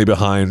their money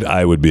behind,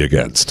 I would be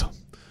against.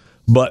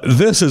 But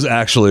this is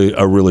actually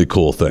a really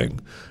cool thing.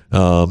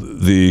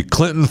 The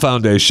Clinton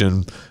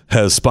Foundation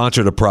has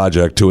sponsored a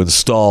project to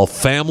install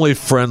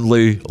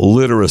family-friendly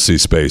literacy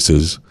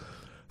spaces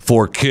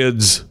for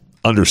kids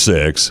under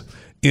 6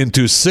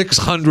 into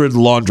 600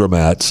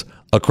 laundromats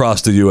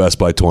across the U.S.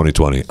 by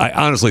 2020. I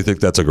honestly think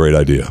that's a great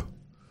idea.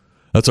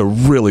 That's a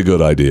really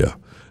good idea.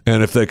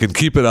 And if they can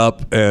keep it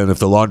up, and if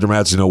the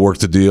laundromats, work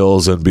the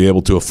deals and be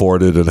able to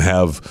afford it and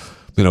have,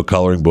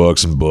 coloring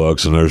books and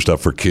other stuff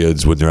for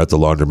kids when you're at the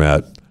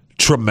laundromat,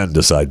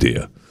 tremendous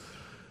idea.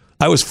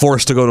 I was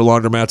forced to go to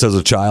laundromats as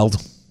a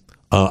child.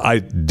 I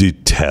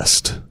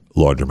detest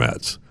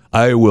laundromats.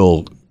 I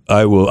would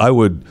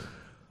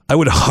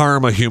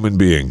harm a human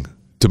being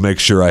to make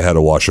sure I had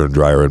a washer and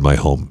dryer in my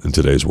home in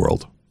today's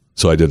world,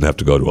 so I didn't have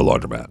to go to a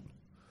laundromat.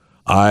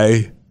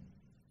 I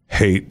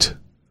hate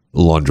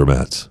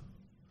laundromats.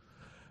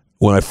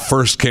 When I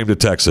first came to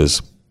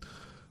Texas,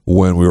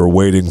 when we were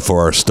waiting for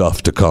our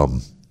stuff to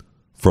come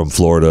from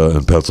Florida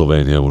and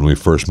Pennsylvania, when we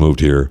first moved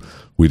here,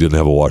 we didn't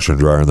have a washer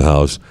and dryer in the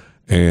house,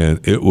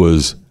 and it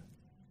was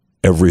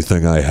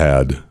everything I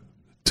had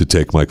to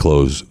take my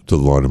clothes to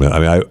the laundromat. I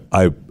mean,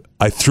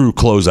 I threw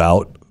clothes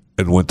out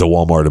and went to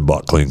Walmart and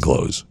bought clean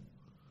clothes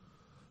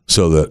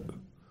so that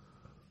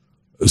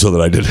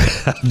I didn't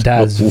have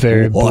That's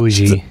very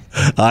bougie.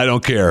 I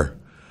don't care.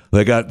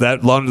 They got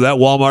that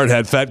Walmart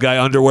had fat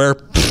guy underwear.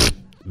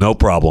 No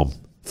problem.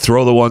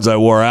 Throw the ones I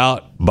wore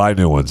out, buy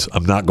new ones.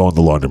 I'm not going to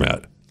the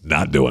laundromat.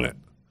 Not doing it.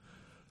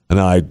 And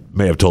I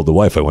may have told the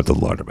wife I went to the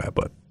laundromat,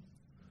 but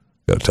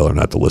got to tell her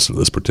not to listen to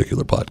this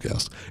particular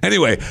podcast.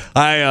 Anyway,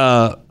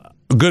 I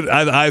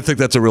think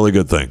that's a really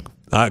good thing.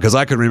 Because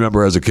I can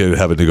remember as a kid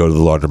having to go to the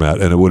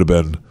laundromat, and it would have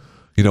been,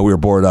 we were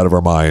bored out of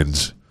our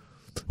minds.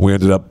 We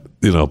ended up,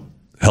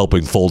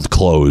 helping fold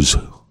clothes,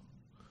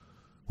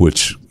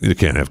 which you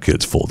can't have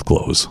kids fold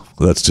clothes.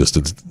 That's just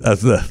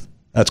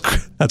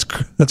that's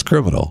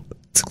criminal.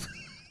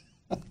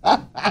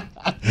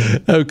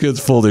 Have kids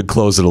folding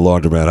clothes at a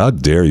laundromat? How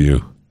dare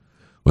you?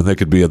 When they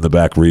could be in the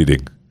back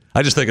reading.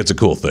 I just think it's a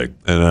cool thing,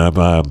 and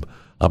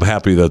I'm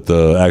happy that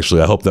I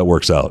hope that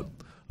works out.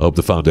 I hope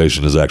the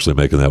foundation is actually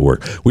making that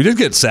work. We did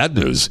get sad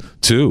news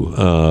too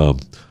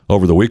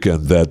over the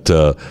weekend that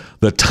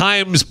the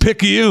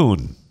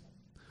Times-Picayune,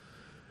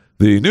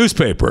 the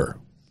newspaper,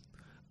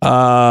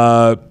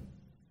 everybody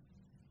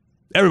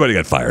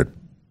got fired.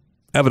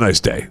 Have a nice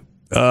day.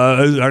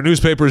 Our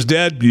newspaper's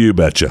dead? You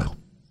betcha.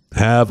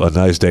 Have a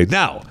nice day.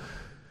 Now,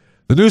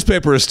 the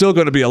newspaper is still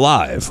going to be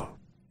alive.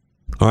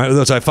 All right,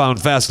 which I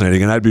found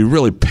fascinating, and I'd be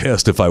really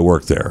pissed if I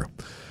worked there.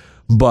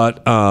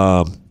 But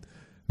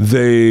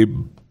they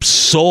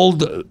sold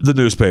the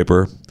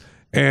newspaper,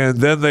 and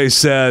then they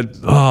said,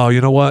 "Oh,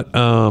 you know what?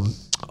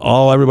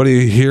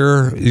 Everybody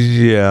here,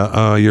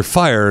 you're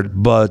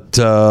fired, but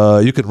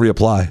you can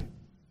reapply."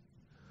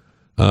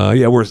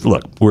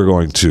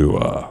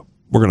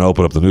 We're going to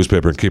open up the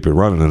newspaper and keep it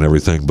running and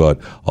everything, but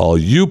all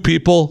you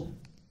people,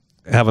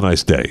 have a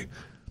nice day.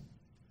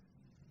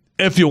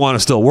 If you want to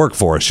still work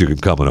for us, you can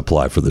come and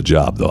apply for the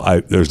job,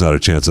 though. There's not a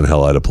chance in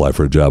hell I'd apply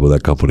for a job with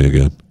that company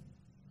again.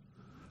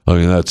 I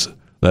mean, that's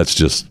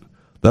just,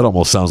 that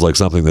almost sounds like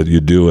something that you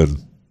do in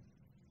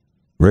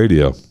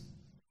radio. All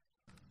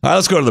right,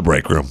 let's go to the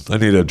break room. I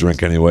need a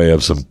drink anyway. I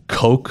have some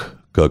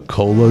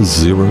Coca-Cola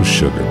Zero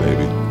Sugar,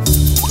 baby.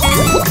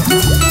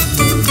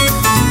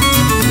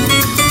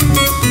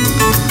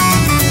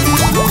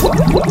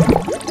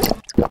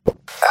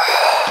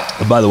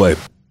 And by the way,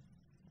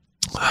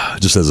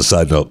 just as a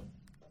side note,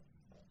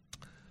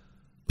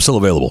 I'm still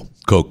available.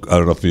 Coke, I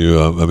don't know if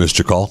I missed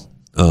your call.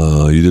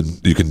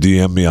 You can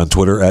DM me on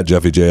Twitter at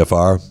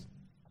JeffyJFR.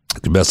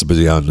 You can message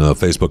me on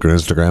Facebook or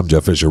Instagram,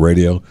 Jeff Fisher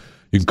Radio.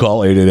 You can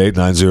call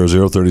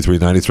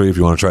 888-900-3393 if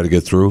you want to try to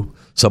get through.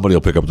 Somebody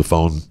will pick up the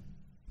phone,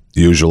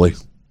 usually,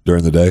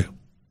 during the day.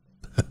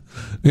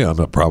 Yeah, I'm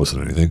not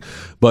promising anything.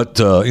 But,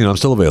 I'm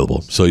still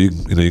available. So you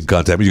can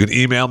contact me. You can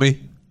email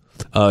me,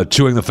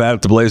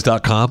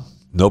 chewingthefat@theblaze.com.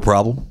 No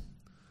problem.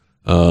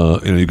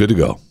 You're good to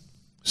go.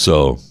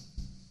 So,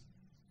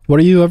 what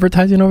are you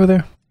advertising over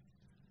there?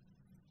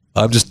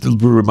 I'm just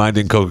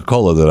reminding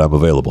Coca-Cola that I'm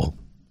available.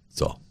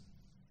 So,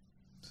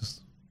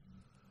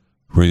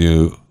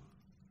 is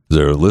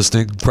there a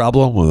listening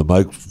problem when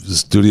the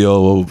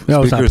studio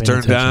speakers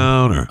turned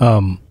down? Or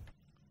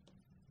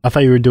I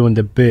thought you were doing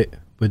the bit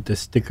with the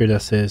sticker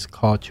that says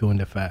 "Call Chewing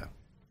the Fat."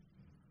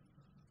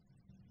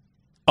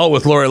 Oh,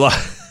 with Lori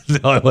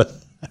Loughlin. No, it was.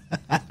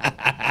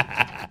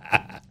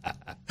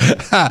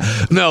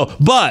 No,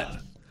 but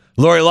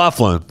Lori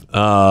Loughlin,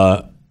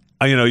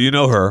 you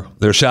know her.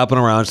 They're shopping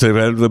around. So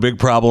they've had the big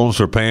problems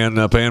for paying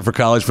for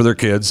college for their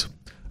kids.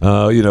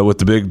 With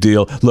the big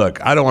deal.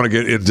 Look, I don't want to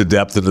get into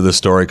depth into this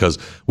story because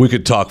we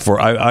could talk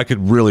I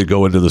could really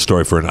go into the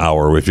story for an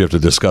hour if you have to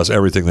discuss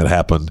everything that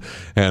happened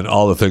and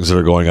all the things that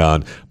are going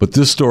on. But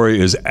this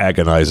story is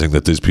agonizing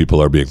that these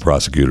people are being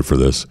prosecuted for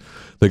this.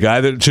 The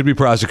guy that should be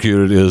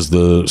prosecuted is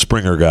the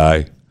Springer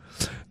guy,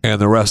 and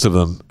the rest of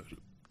them,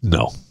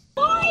 no.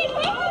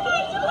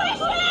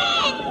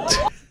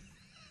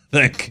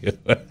 Thank you.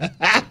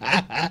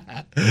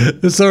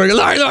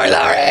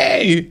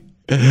 Lori!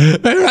 Pay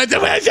my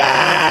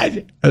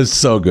tuition! That's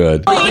so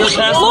good. Lori!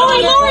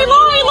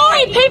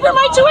 Pay for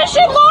my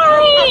tuition,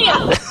 Lori!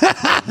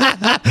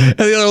 And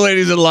the other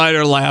ladies in line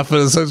are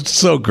laughing. It's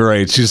so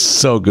great. She's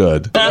so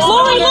good.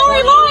 Lori!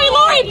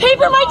 Pay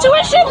for my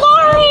tuition,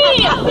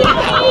 Lori!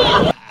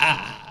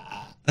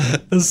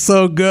 It's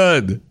so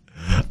good.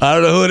 I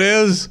don't know who it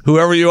is.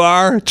 Whoever you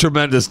are,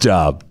 tremendous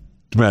job.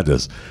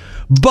 Tremendous.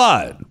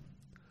 But,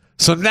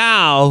 so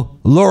now,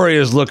 Lori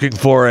is looking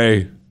for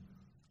a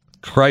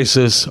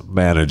crisis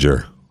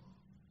manager.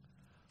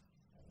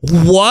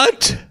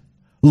 What?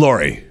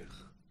 Lori.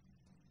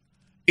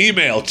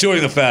 Email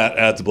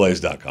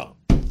chewingthefat@theblaze.com.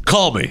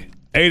 Call me.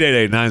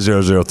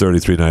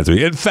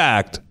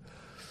 888-900-3393.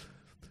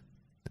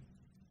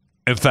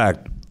 In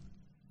fact,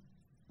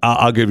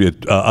 I'll give you,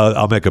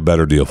 I'll make a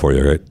better deal for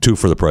you, right? 2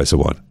 for the price of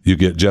 1. You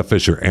get Jeff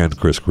Fisher and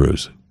Chris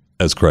Cruz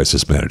as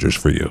crisis managers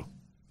for you.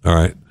 All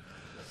right?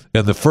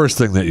 And the first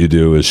thing that you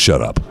do is shut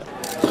up.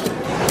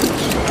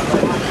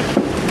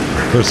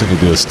 First thing you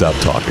do is stop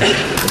talking.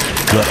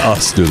 Let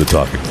us do the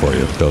talking for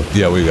you. So,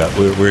 yeah,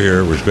 we're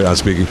here. I'm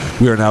speaking.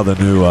 We are now the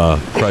new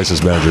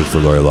crisis managers for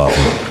Lori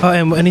Loughlin.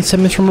 And any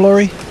segments from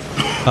Lori?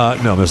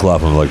 No, Ms.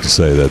 Loughlin would like to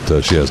say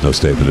that she has no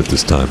statement at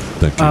this time.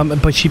 Thank you.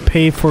 But she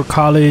paid for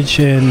college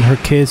and her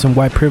kids and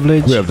white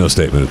privilege? We have no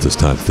statement at this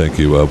time. Thank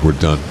you. We're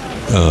done.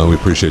 We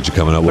appreciate you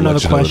coming out. We'll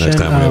let you know the next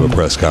time we have a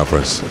press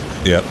conference.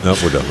 Yep.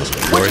 Nope, we're done.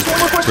 Lori,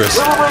 Chris.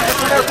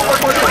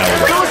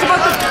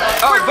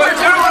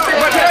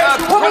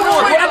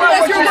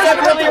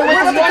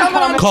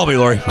 Call me,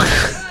 Lori.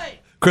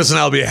 Chris and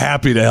I will be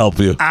happy to help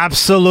you.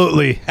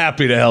 Absolutely.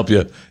 Happy to help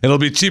you. It'll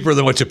be cheaper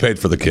than what you paid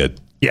for the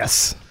kid.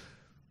 Yes.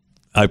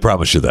 I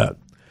promise you that.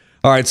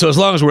 All right, so as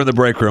long as we're in the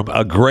break room,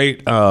 a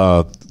great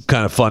kind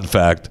of fun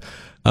fact.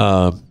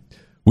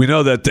 We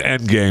know that the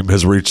Endgame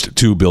has reached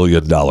 $2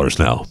 billion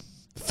now.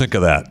 Think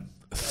of that.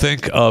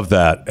 Think of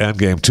that.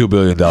 Endgame, $2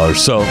 billion.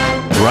 So,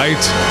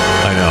 right?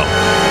 I know.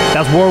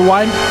 That's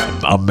worldwide?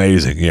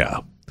 Amazing, yeah.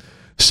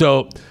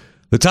 So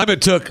the time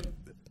it took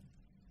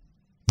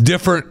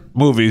different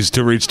movies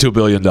to reach $2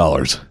 billion.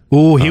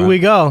 Ooh, here we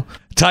go.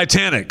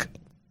 Titanic.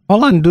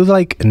 Hold on, do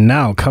like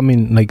now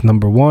coming like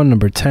number 1,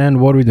 number 10.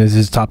 What are we doing? Is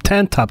this top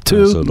 10, top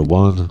 2? So the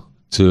 1,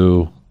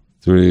 2,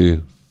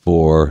 3,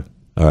 4.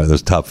 All right,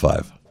 there's top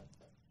 5.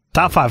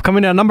 Top 5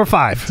 coming in at number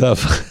 5. Top.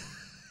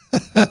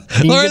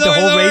 Can you get the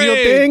whole radio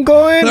thing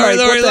going? Lori.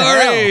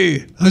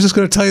 Hell? I was just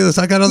going to tell you this.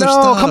 I got other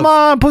stuff. No, come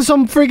on, put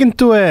some freaking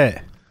to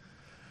it.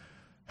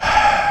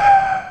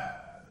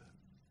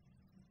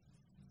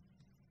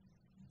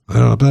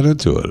 I'm not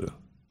into it.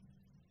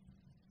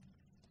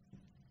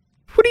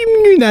 What do you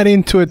mean you're not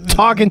into it?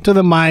 Talking to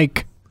the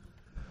mic.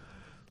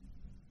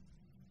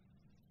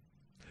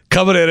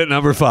 Coming in at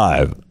number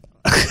 5.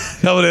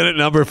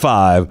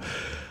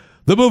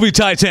 The movie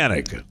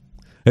Titanic.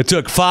 It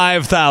took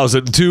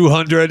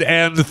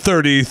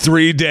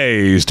 5,233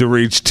 days to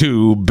reach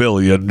 $2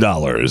 billion.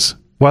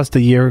 What's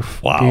the year?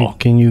 Wow.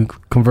 Can you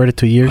convert it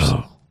to years?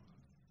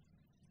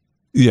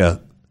 Yeah,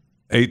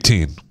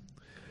 18.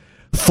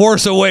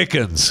 Force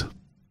Awakens.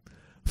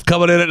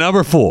 Coming in at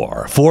number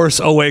 4. Force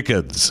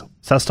Awakens.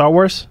 Is that Star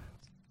Wars?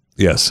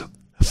 Yes.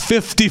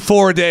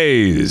 54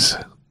 days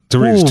to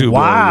reach $2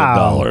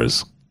 billion.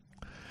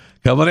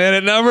 Coming in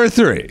at number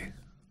 3.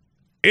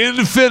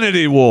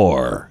 Infinity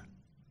War.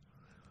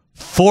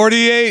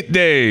 48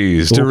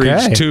 days to reach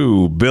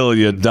 $2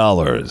 billion.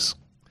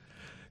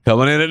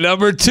 Coming in at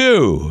number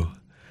 2.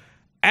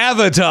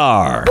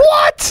 Avatar.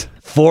 What?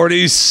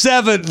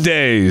 47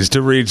 days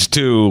to reach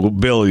 $2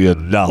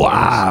 billion.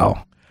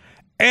 Wow.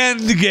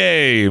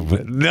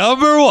 Endgame,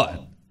 number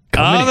 1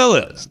 on the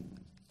list.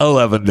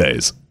 11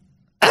 days.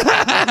 It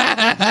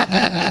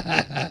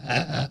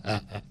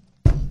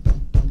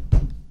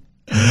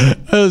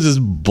was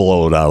just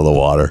blown out of the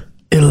water.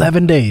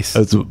 11 days.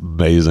 That's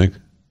amazing.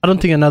 I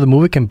don't think another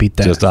movie can beat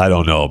that. I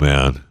don't know,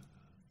 man.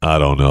 I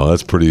don't know.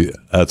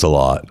 That's a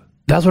lot.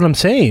 That's what I'm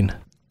saying.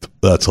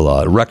 That's a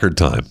lot. Record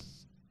time.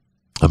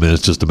 I mean,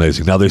 it's just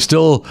amazing. Now, they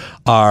still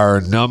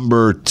are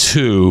number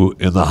 2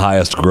 in the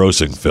highest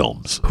grossing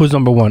films. Who's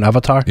number 1?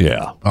 Avatar?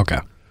 Yeah. Okay.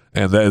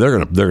 And they're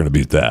gonna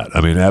beat that.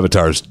 I mean,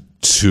 Avatar's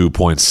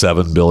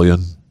 2.7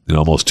 billion,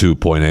 almost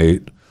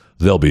 2.8.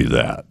 They'll beat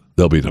that.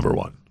 They'll be number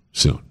 1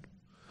 soon.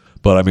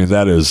 But I mean,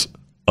 that is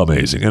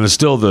amazing. And it's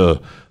still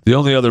the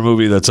only other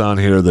movie that's on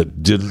here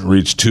that didn't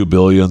reach 2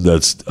 billion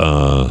that's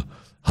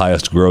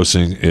highest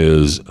grossing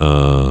is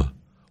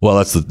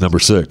that's the number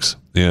 6.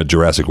 Yeah,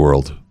 Jurassic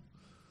World.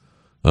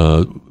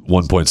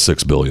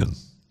 1.6 billion.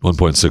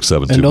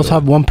 1.672 and those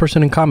have one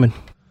person in common.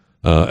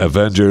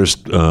 Avengers,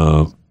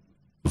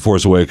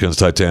 Force Awakens,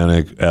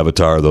 Titanic,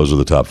 Avatar, those are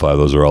the top 5.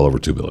 Those are all over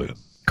 2 billion.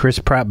 Chris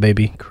Pratt,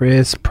 baby.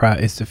 Chris Pratt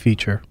is the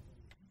feature.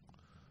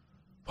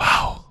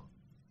 Wow.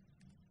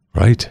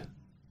 Right?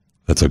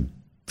 If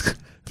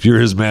you're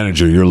his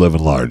manager, you're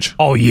living large.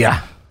 Oh,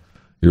 yeah.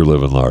 You're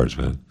living large,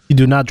 man. You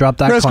do not drop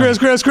that Chris, I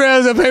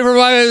pay for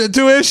my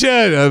tuition.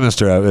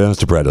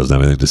 Mr. Pratt doesn't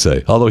have anything to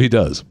say, although he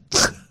does.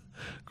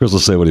 Chris will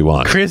say what he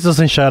wants. Chris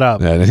doesn't shut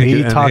up. Yeah, and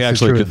he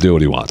actually can do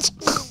what he wants.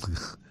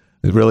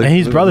 Really, and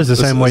his brother's the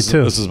same way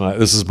too. This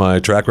is my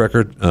track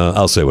record.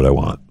 I'll say what I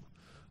want.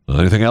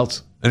 Anything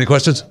else? Any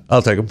questions?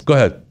 I'll take them. Go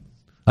ahead.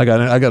 I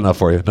got enough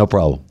for you. No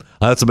problem.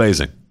 That's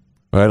amazing.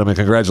 All right. I mean,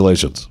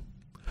 congratulations.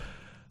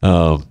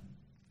 I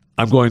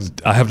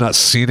have not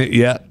seen it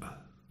yet.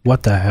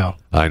 What the hell?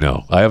 I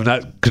know. I have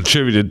not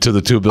contributed to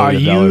the $2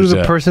 billion. Are you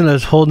the person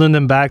that's holding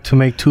them back to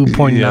make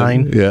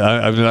 2.9?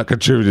 Yeah, I've not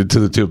contributed to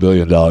the $2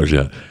 billion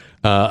yet.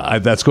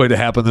 That's going to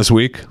happen this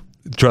week.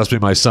 Trust me,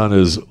 my son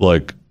is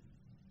like,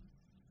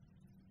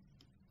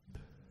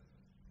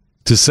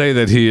 to say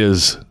that he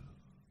is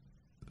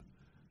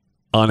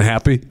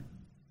unhappy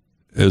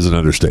is an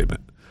understatement.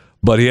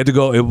 But he had to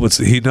go.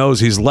 He knows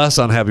he's less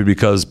unhappy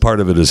because part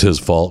of it is his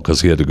fault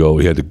because he had to go.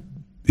 He had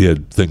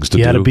things to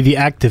do. He had to be the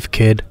active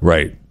kid.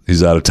 Right.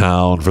 He's out of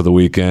town for the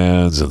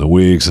weekends and the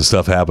weeks and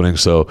stuff happening.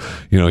 So,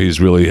 he's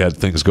really had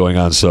things going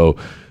on. So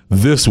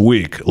this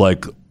week,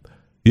 like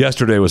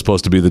yesterday was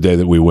supposed to be the day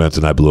that we went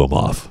and I blew him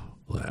off.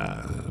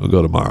 We'll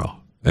go tomorrow.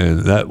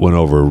 And that went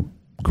over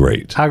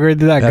great. How great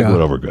did that go? That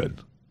went over good.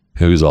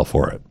 He was all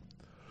for it.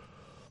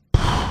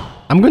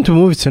 I'm going to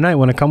movies tonight.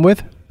 Want to come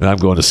with? And I'm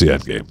going to see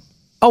Endgame.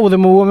 Oh, well,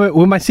 then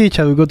we might see each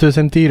other. We go to the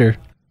same theater.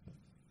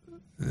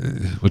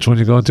 Which one are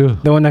you going to?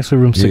 The one next to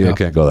Room 6. Yeah, I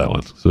can't go that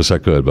one. Wish I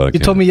could, but I can't.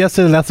 You told me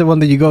yesterday that's the one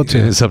that you go to.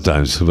 Yeah,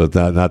 sometimes, but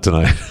not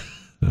tonight.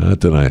 Not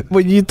tonight.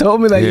 Well, you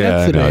told me that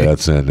yesterday.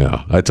 Yeah,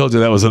 no. I told you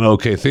that was an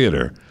okay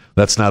theater.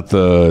 That's not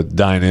the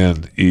dine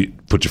in,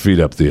 eat, put your feet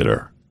up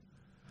theater.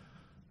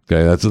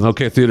 Okay, that's an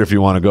okay theater if you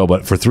want to go,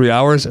 but for 3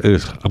 hours,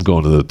 I'm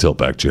going to the tilt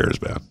back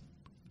chairs, man.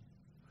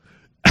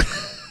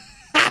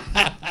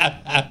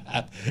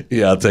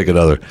 Yeah, I'll take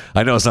another.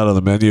 I know it's not on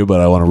the menu,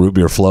 but I want a root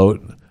beer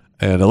float.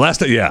 And the last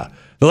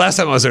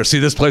time I was there, see,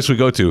 this place we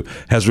go to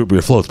has root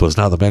beer floats, but it's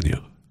not on the menu.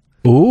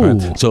 Ooh.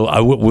 Right? So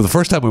the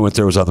first time we went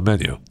there was on the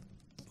menu.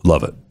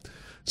 Love it.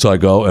 So I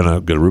go and I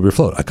get a root beer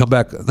float. I come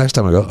back next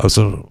time I go. I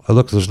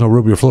look. There's no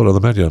root beer float on the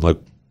menu. I'm like,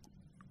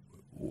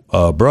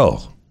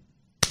 bro,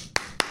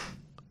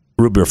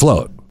 root beer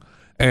float.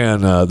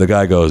 And the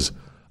guy goes,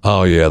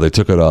 oh, yeah, they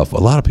took it off. A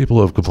lot of people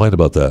have complained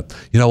about that.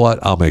 You know what?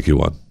 I'll make you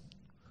one.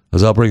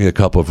 I'll bring you a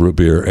cup of root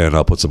beer, and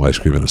I'll put some ice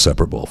cream in a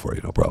separate bowl for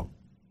you. No problem.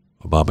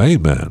 My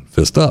main man,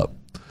 fist up.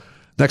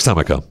 Next time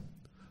I come,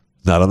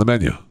 not on the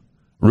menu.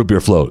 Root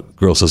beer float.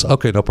 Girl says,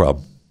 okay, no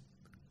problem.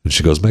 And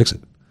she goes, makes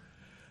it.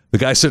 The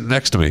guy sitting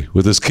next to me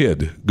with his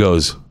kid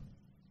goes,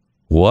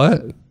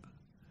 what?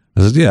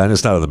 I said, yeah, and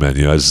it's not on the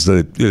menu. I just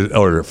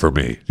order it for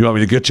me. You want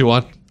me to get you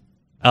one?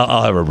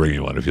 I'll have her bring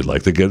you one if you'd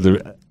like. They do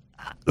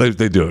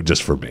it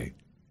just for me.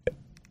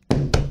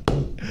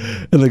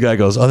 And the guy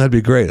goes, oh, that'd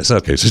be great. I said,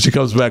 okay. So she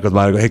comes back with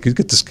mine. I go, hey, can you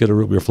get this kid a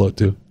root beer float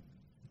too?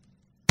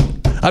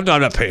 I'm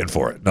not paying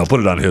for it. No, put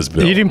it on his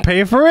bill. You didn't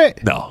pay for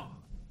it? No.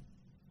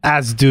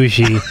 That's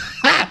douchey.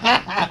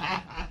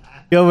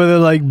 You over there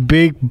like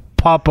big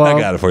pop-up. I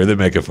got it for you. They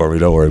make it for me.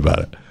 Don't worry about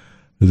it.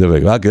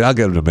 I'll get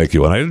them to make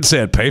you one. I didn't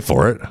say I'd pay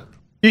for it.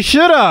 You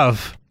should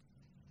have.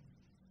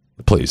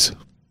 Please.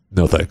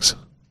 No thanks.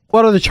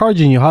 What are they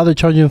charging you? How are they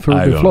charging you for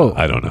root beer float?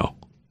 I don't know.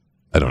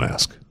 I don't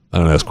ask. I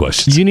don't ask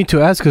questions. You need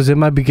to ask because they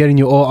might be getting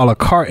you all a la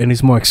carte and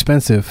it's more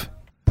expensive.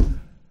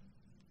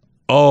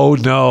 Oh,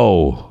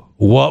 no.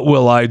 What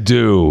will I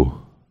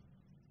do?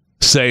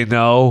 Say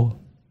no?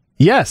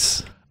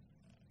 Yes.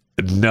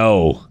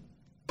 No.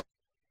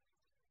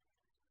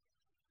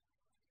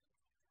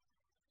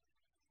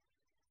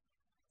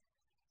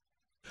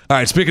 All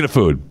right, speaking of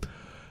food,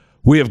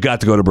 we have got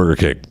to go to Burger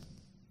King.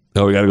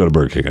 No, we got to go to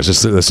Burger King.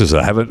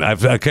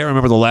 I can't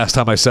remember the last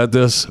time I said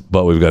this,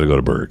 but we've got to go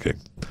to Burger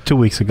King. 2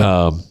 weeks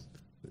ago.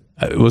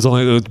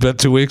 It's been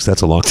 2 weeks.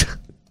 That's a long time.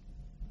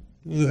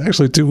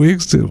 Actually, 2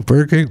 weeks to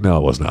Burger King? No,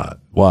 it was not.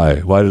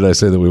 Why? Why did I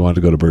say that we wanted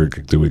to go to Burger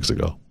King 2 weeks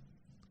ago?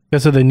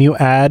 Because of the new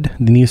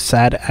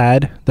sad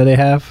ad that they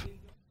have.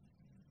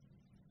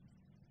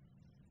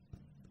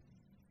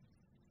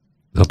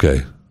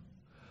 Okay.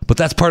 But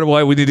that's part of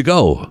why we need to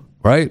go,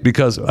 right?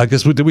 Because I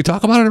guess did we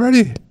talk about it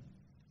already?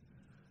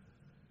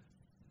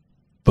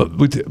 But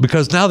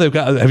because now they've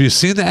got, have you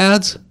seen the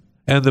ads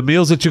and the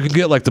meals that you can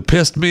get, like the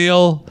pissed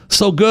meal?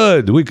 So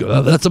good.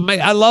 That's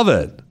amazing. I love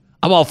it.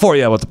 I'm all for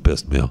you. I want the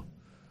pissed meal.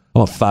 I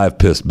want 5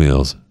 pissed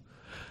meals.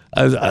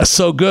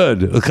 So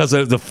good because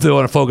they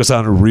want to focus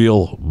on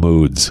real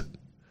moods.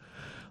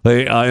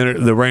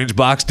 The Range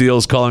Box deal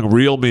is calling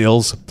real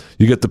meals.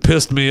 You get the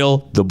pissed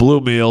meal, the blue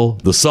meal,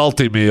 the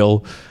salty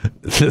meal,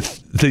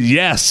 the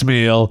yes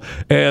meal,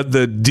 and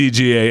the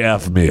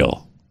DGAF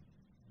meal.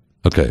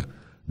 Okay.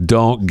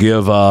 Don't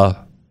give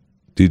a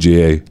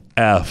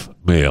DGAF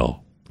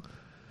meal.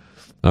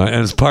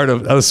 And it's part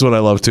of, this is what I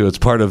love too. It's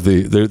part of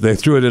they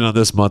threw it in on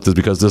this month is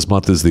because this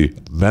month is the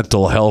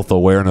Mental Health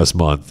Awareness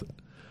Month.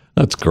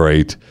 That's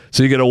great.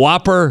 So you get a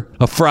Whopper,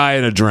 a fry,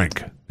 and a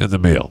drink in the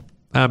meal.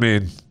 I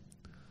mean,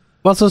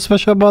 what's so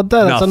special about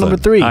that? That's on number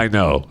 3. I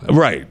know.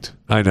 Right.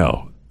 I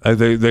know.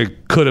 They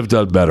could have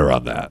done better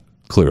on that,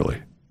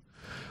 clearly.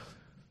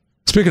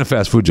 Speaking of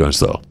fast food joints,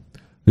 though,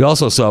 we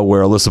also saw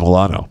where Alyssa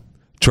Milano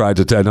tried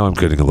to, I know I'm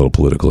getting a little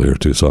political here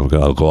too, so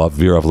I'll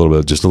veer off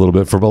just a little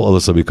bit for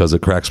Alyssa because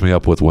it cracks me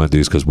up with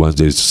Wendy's because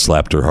Wendy's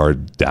slapped her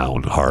hard.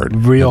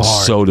 Real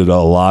hard. So did a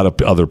lot of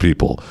other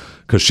people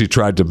because she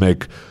tried to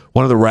make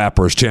one of the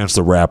rappers, Chance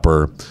the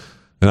Rapper,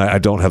 and I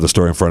don't have the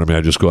story in front of me.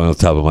 I just go on the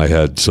top of my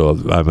head. So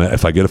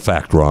if I get a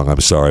fact wrong,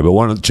 I'm sorry.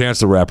 But Chance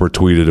the Rapper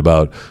tweeted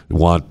about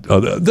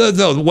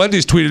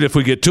Wendy's tweeted if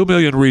we get 2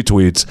 million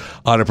retweets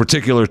on a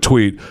particular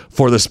tweet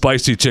for the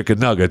spicy chicken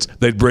nuggets,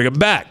 they'd bring them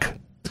back.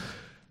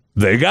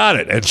 They got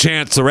it. And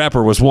Chance the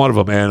Rapper was one of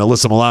them. And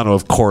Alyssa Milano,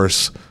 of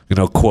course,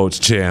 quotes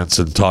Chance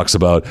and talks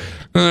about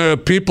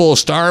people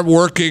start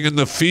working in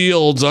the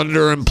fields,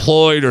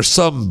 underemployed, or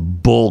some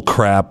bull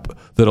crap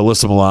that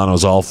Alyssa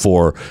Milano's all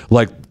for.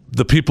 Like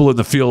the people in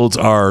the fields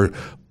are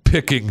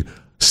picking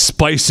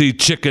spicy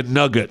chicken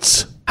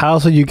nuggets. How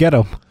else do you get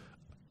them?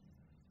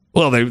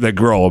 Well, they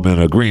grow them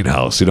in a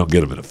greenhouse. You don't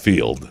get them in a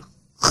field.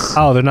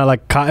 Oh, they're not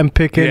like cotton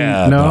picking?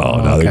 Yeah,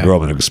 no. They grow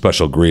them in a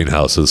special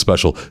greenhouse, a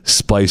special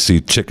spicy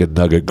chicken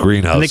nugget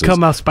greenhouse. And they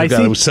come out spicy? They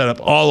got them set up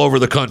all over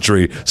the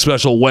country.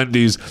 Special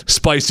Wendy's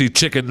spicy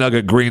chicken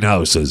nugget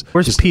greenhouses.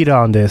 Where's PETA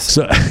on this?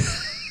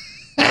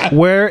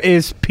 Where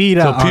is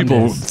PETA on this? So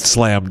people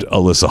slammed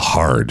Alyssa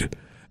hard,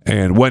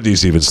 and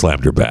Wendy's even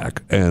slammed her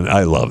back, and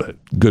I love it.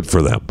 Good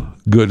for them.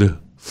 Good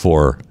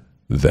for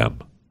them.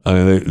 I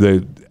mean,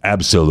 they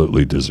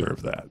absolutely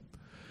deserve that.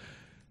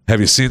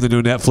 Have you seen the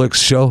new Netflix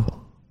show?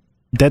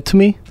 Dead to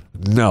Me?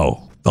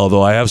 No,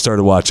 although I have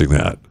started watching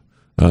that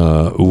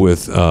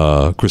with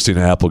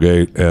Christina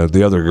Applegate and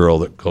the other girl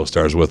that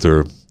co-stars with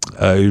her.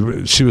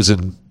 She was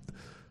in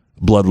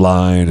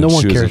Bloodline. No and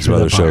one she cares was in some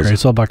other shows.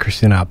 It's all about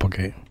Christina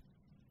Applegate.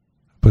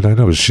 But I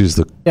know she's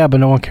the... Yeah,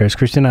 but no one cares.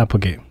 Christina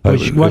Applegate.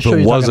 If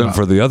it wasn't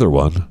for the other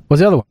one...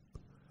 What's the other one?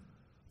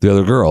 The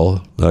other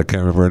girl, that I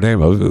can't remember her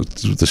name of,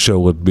 the show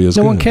wouldn't be as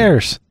good. No one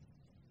cares.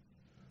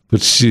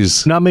 But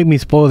she's... Not make me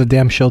spoil the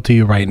damn show to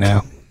you right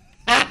now.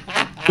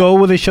 Go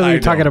with the show that you're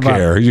talking about.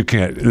 Care. You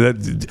can't.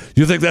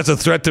 You think that's a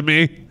threat to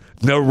me?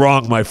 No,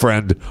 wrong, my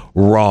friend.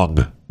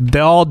 Wrong.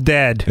 They're all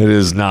dead. It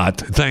is not.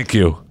 Thank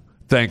you.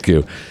 Thank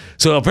you.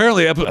 So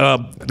apparently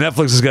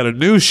Netflix has got a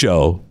new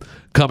show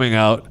coming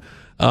out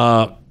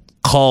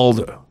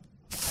called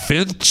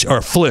Flinch.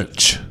 All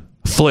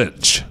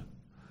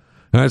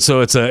right,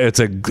 so it's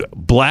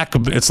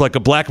like a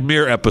Black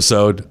Mirror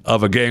episode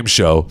of a game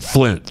show,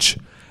 Flinch,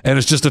 and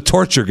it's just a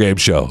torture game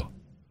show.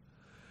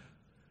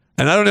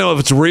 And I don't know if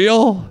it's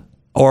real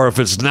or if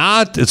it's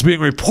not. It's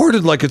being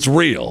reported like it's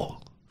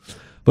real,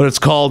 but it's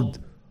called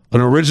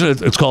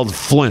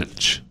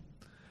Flinch.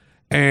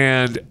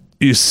 And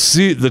you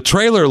see the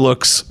trailer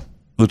looks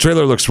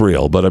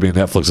real, but I mean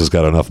Netflix has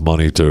got enough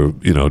money to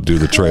do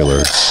the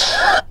trailer.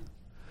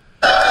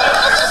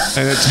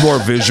 And it's more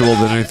visual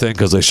than anything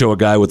because they show a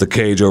guy with a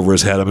cage over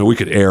his head. I mean, we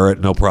could air it,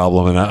 no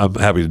problem, and I'm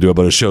happy to do it.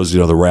 But it shows,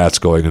 the rats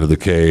going into the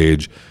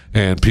cage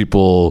and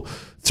people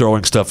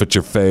throwing stuff at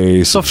your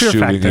face and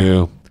shooting factor.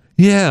 You.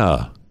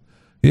 Yeah.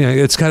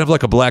 It's kind of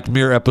like a Black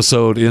Mirror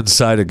episode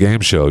inside a game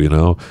show,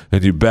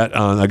 And you bet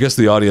on. I guess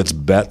the audience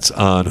bets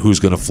on who's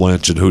going to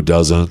flinch and who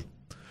doesn't.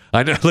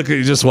 I know. Look at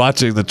you just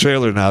watching the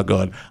trailer now,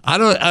 going,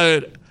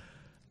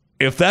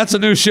 if that's a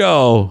new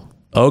show,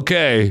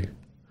 okay.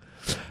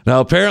 Now,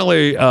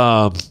 apparently,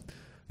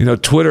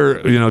 Twitter,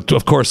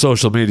 of course,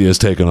 social media has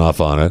taken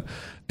off on it.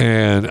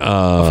 And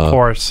of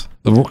course.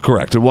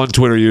 Correct. And one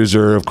Twitter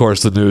user, of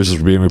course, the news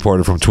is being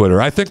reported from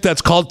Twitter. I think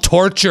that's called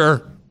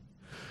torture.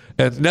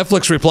 And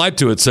Netflix replied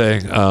to it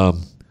saying,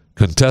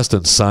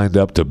 contestants signed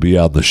up to be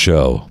on the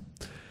show.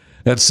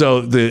 And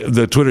so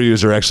the Twitter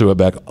user actually went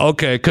back,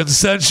 okay,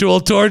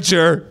 consensual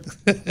torture,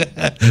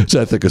 which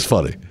I think is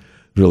funny.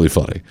 Really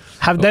funny.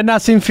 Have they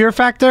not seen Fear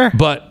Factor?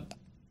 But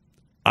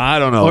I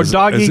don't know. Or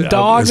Dog Eat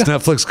Dog? Is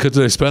Netflix, could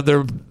they spend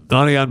their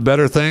money on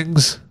better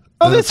things?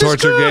 Oh, this is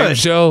good. Game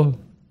show?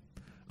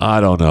 I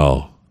don't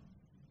know.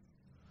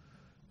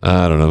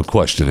 I'm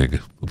questioning.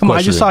 Come on,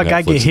 I just saw a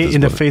guy get hit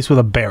in the face with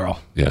a barrel.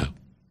 Yeah.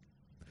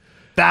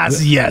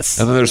 That's yes.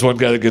 And then there's one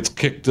guy that gets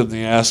kicked in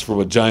the ass from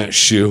a giant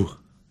shoe.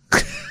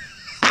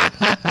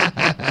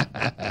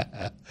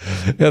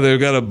 Yeah, they've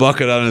got a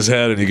bucket on his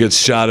head and he gets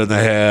shot in the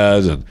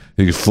head and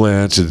he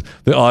flinch and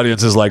the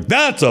audience is like,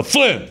 that's a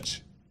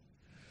flinch.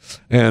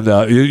 And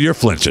you're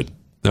flinching.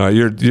 All right,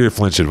 you're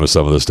flinching with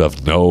some of this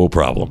stuff. No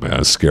problem,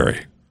 man. It's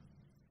scary.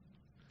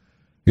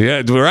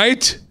 Yeah,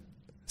 right?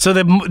 So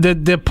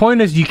the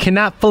point is you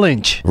cannot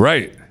flinch.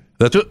 Right.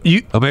 That's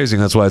amazing.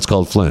 That's why it's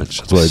called Flinch.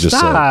 That's what I just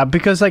said.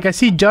 Because I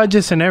see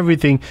judges and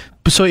everything.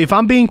 So if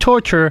I'm being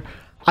tortured,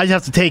 I just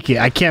have to take it.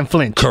 I can't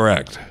flinch.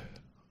 Correct.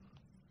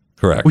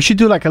 We should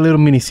do like a little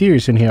mini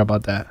series in here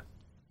about that.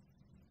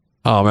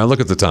 Oh man, look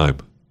at the time.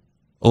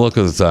 Look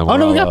at the time. Oh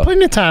no, we got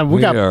plenty of time. We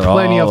got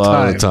plenty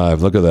of time.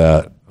 Look at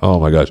that.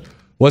 Oh my gosh.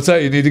 What's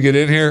that? You need to get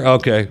in here?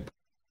 Okay,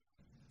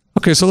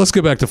 so let's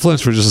get back to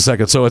Flinch for just a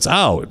second. So it's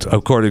out,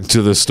 according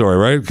to this story,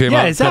 right? It came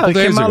out it's out. It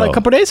came out like a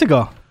couple days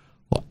ago.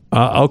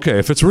 Okay,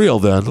 if it's real,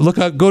 then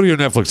go to your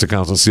Netflix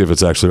account and see if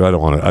it's actually. I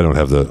don't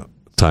have the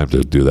time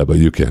to do that, but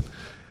you can.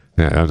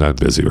 Yeah, I'm not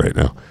busy right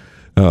now.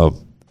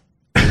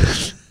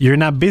 You're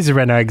not busy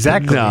right now,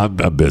 exactly. No,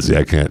 I'm busy.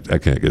 I can't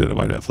get into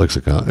my Netflix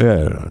account.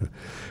 Yeah,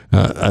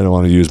 I don't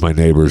want to use my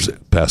neighbor's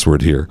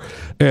password here,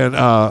 and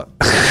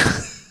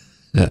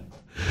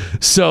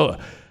so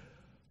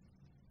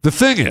the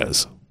thing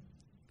is,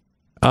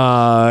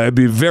 it'd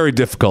be very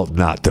difficult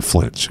not to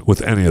flinch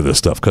with any of this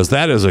stuff because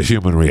that is a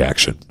human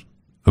reaction.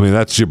 I mean,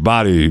 that's your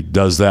body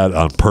does that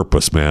on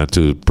purpose, man,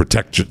 to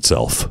protect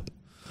itself.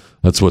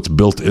 That's what's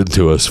built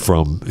into us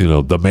from,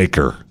 the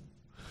maker.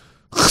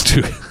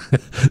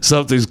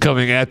 Something's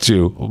coming at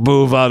you.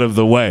 Move out of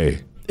the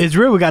way. It's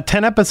real. We got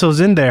 10 episodes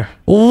in there.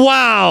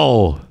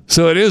 Wow.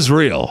 So it is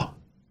real.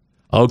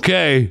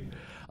 Okay.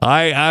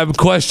 I'm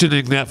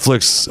questioning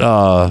Netflix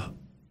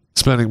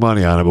spending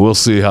money on it, but we'll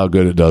see how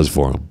good it does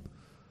for them.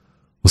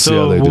 We'll see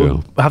how they do.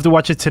 We'll have to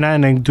watch it tonight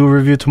and then do a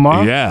review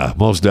tomorrow? Yeah,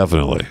 most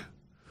definitely.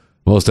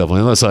 Most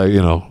definitely. Unless I,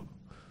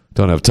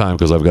 don't have time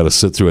because I've got to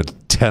sit through a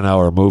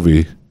 10-hour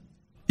movie.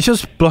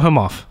 Just blow him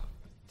off.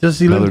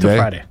 Just leave him till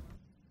Friday.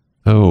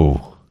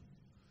 Oh,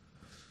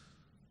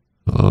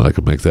 I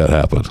could make that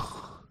happen.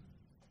 All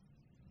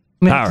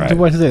right.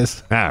 What's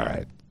this? All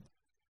right.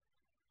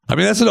 I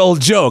mean, that's an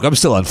old joke. I'm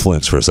still on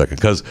Flinch for a second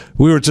because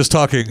we were just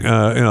talking.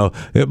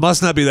 It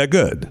must not be that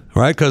good,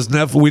 right? Because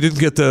we didn't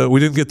get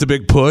the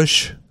big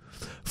push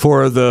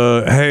for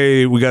the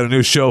hey, we got a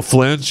new show,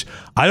 Flinch.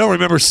 I don't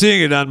remember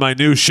seeing it on my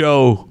new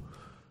show.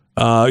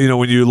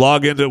 When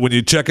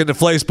you check into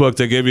Facebook,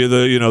 they give you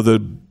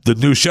the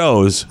new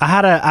shows. I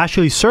had to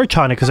actually search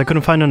on it because I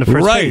couldn't find it on the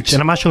first page,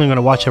 and I'm actually going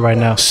to watch it right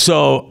now.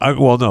 So,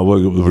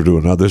 we're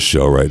doing this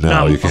show right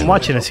now. No, I'm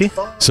watching it. See,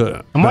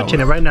 I'm watching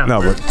it right now.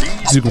 No,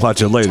 you can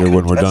watch it later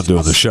when we're done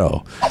doing the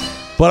show.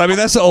 But I mean,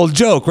 that's an old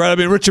joke, right? I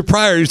mean, Richard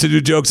Pryor used to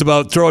do jokes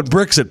about throwing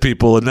bricks at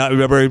people, and not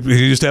remember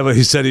he used to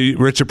have.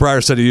 Richard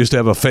Pryor said he used to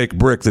have a fake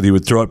brick that he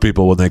would throw at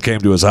people when they came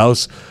to his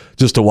house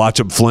just to watch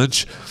them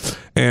flinch.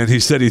 And he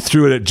said he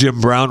threw it at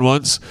Jim Brown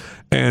once,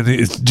 and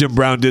Jim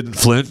Brown didn't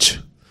flinch.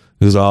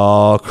 He was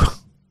I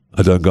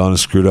done gone and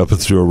screwed up and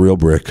threw a real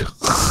brick.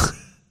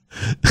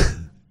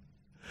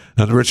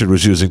 And Richard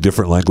was using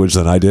different language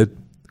than I did.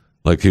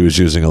 Like he was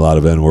using a lot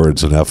of N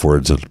words and F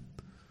words and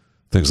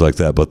things like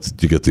that, but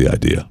you get the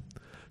idea.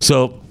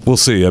 So we'll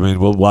see. I mean,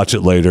 we'll watch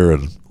it later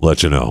and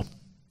let you know.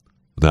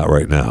 Not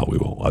right now. We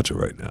won't watch it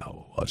right now.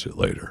 We'll watch it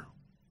later.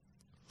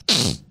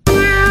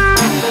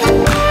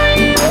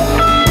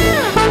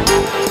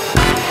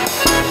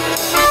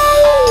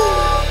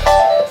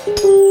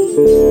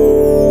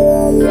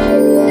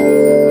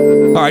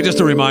 All right, just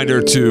a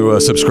reminder to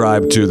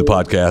subscribe to the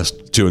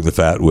podcast, Chewing the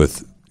Fat,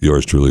 with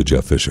yours truly,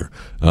 Jeff Fisher.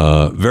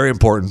 Very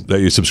important that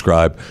you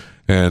subscribe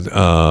and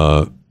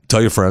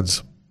tell your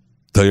friends,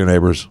 tell your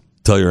neighbors,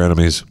 tell your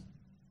enemies.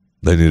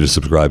 They need to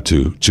subscribe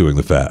to Chewing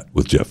the Fat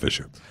with Jeff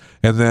Fisher.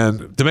 And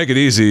then to make it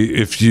easy,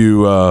 if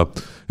you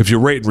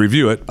rate and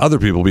review it, other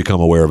people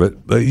become aware of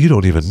it, but you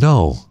don't even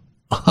know.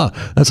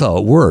 That's how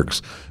it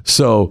works.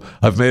 So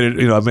I've made it,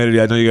 I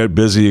know you got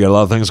busy, you got a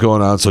lot of things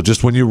going on. So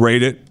just when you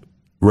rate it,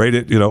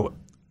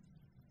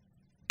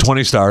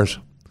 20 stars,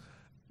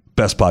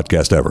 best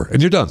podcast ever.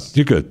 And you're done.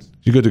 You're good.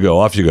 You're good to go.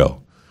 Off you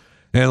go.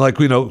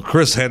 And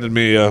Chris handed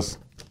me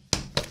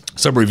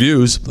some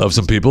reviews of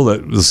some people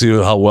that we'll see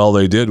how well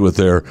they did with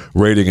their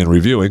rating and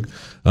reviewing.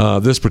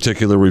 This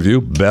particular review,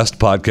 best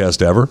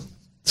podcast ever.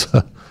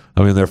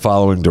 I mean, they're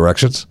following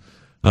directions.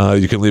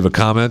 You can leave a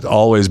comment.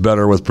 Always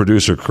better with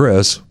producer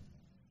Chris.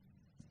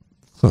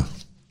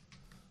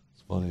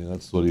 It's funny.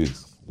 That's what he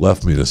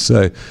left me to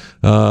say.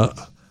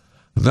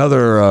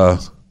 Another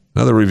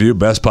review,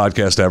 best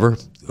podcast ever.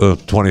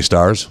 20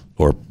 stars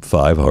or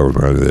 5,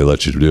 however they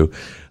let you do.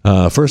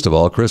 First of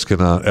all, Chris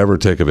cannot ever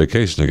take a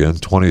vacation again.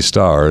 20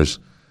 stars.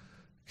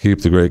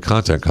 Keep the great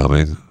content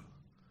coming.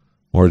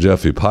 More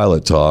Jeffy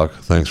pilot talk.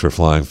 Thanks for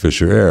flying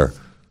Fisher Air.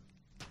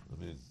 I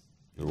mean,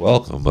 you're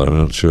welcome, but I'm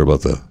not sure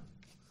about the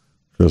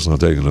Chris not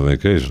taking a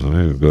vacation. I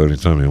mean, he can go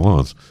anytime he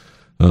wants.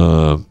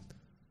 I'm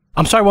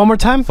sorry, one more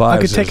time? I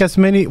could take as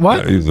many...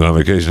 What? Yeah, you can go on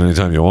vacation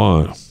anytime you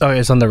want. Oh,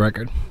 it's on the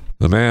record.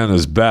 The man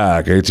is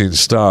back. 18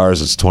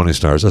 stars. It's 20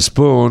 stars. A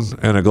spoon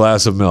and a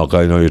glass of milk.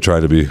 I know you try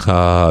to be,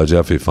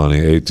 Jeffy, funny.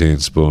 18,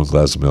 spoon,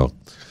 glass of milk.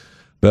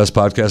 Best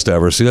podcast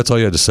ever. See, that's all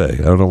you had to say.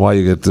 I don't know why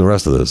you get the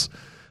rest of this.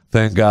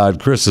 Thank God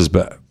Chris is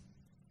back.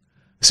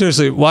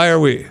 Seriously, why are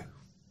we...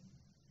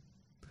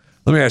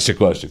 Let me ask you a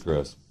question,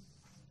 Chris.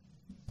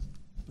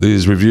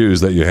 These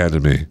reviews that you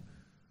handed me,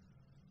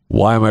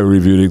 why am I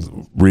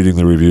reading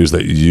the reviews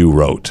that you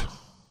wrote?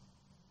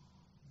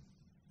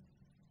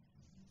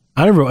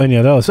 I didn't write any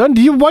of those. Why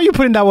are you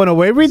putting that one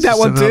away? Read that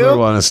one too. Another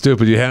one is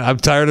stupid. I'm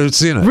tired of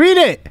seeing it. Read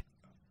it.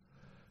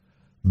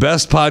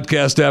 Best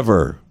podcast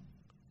ever.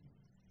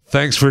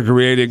 Thanks for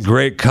creating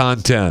great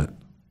content.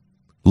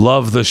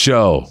 Love the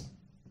show.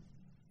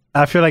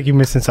 I feel like you're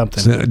missing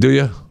something. Do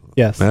you?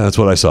 Yes. Man, that's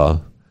what I saw.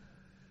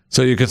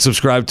 So you can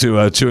subscribe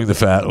to Chewing the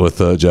Fat with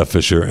Jeff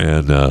Fisher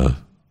and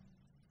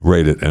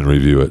rate it and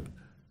review it.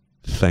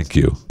 Thank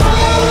you.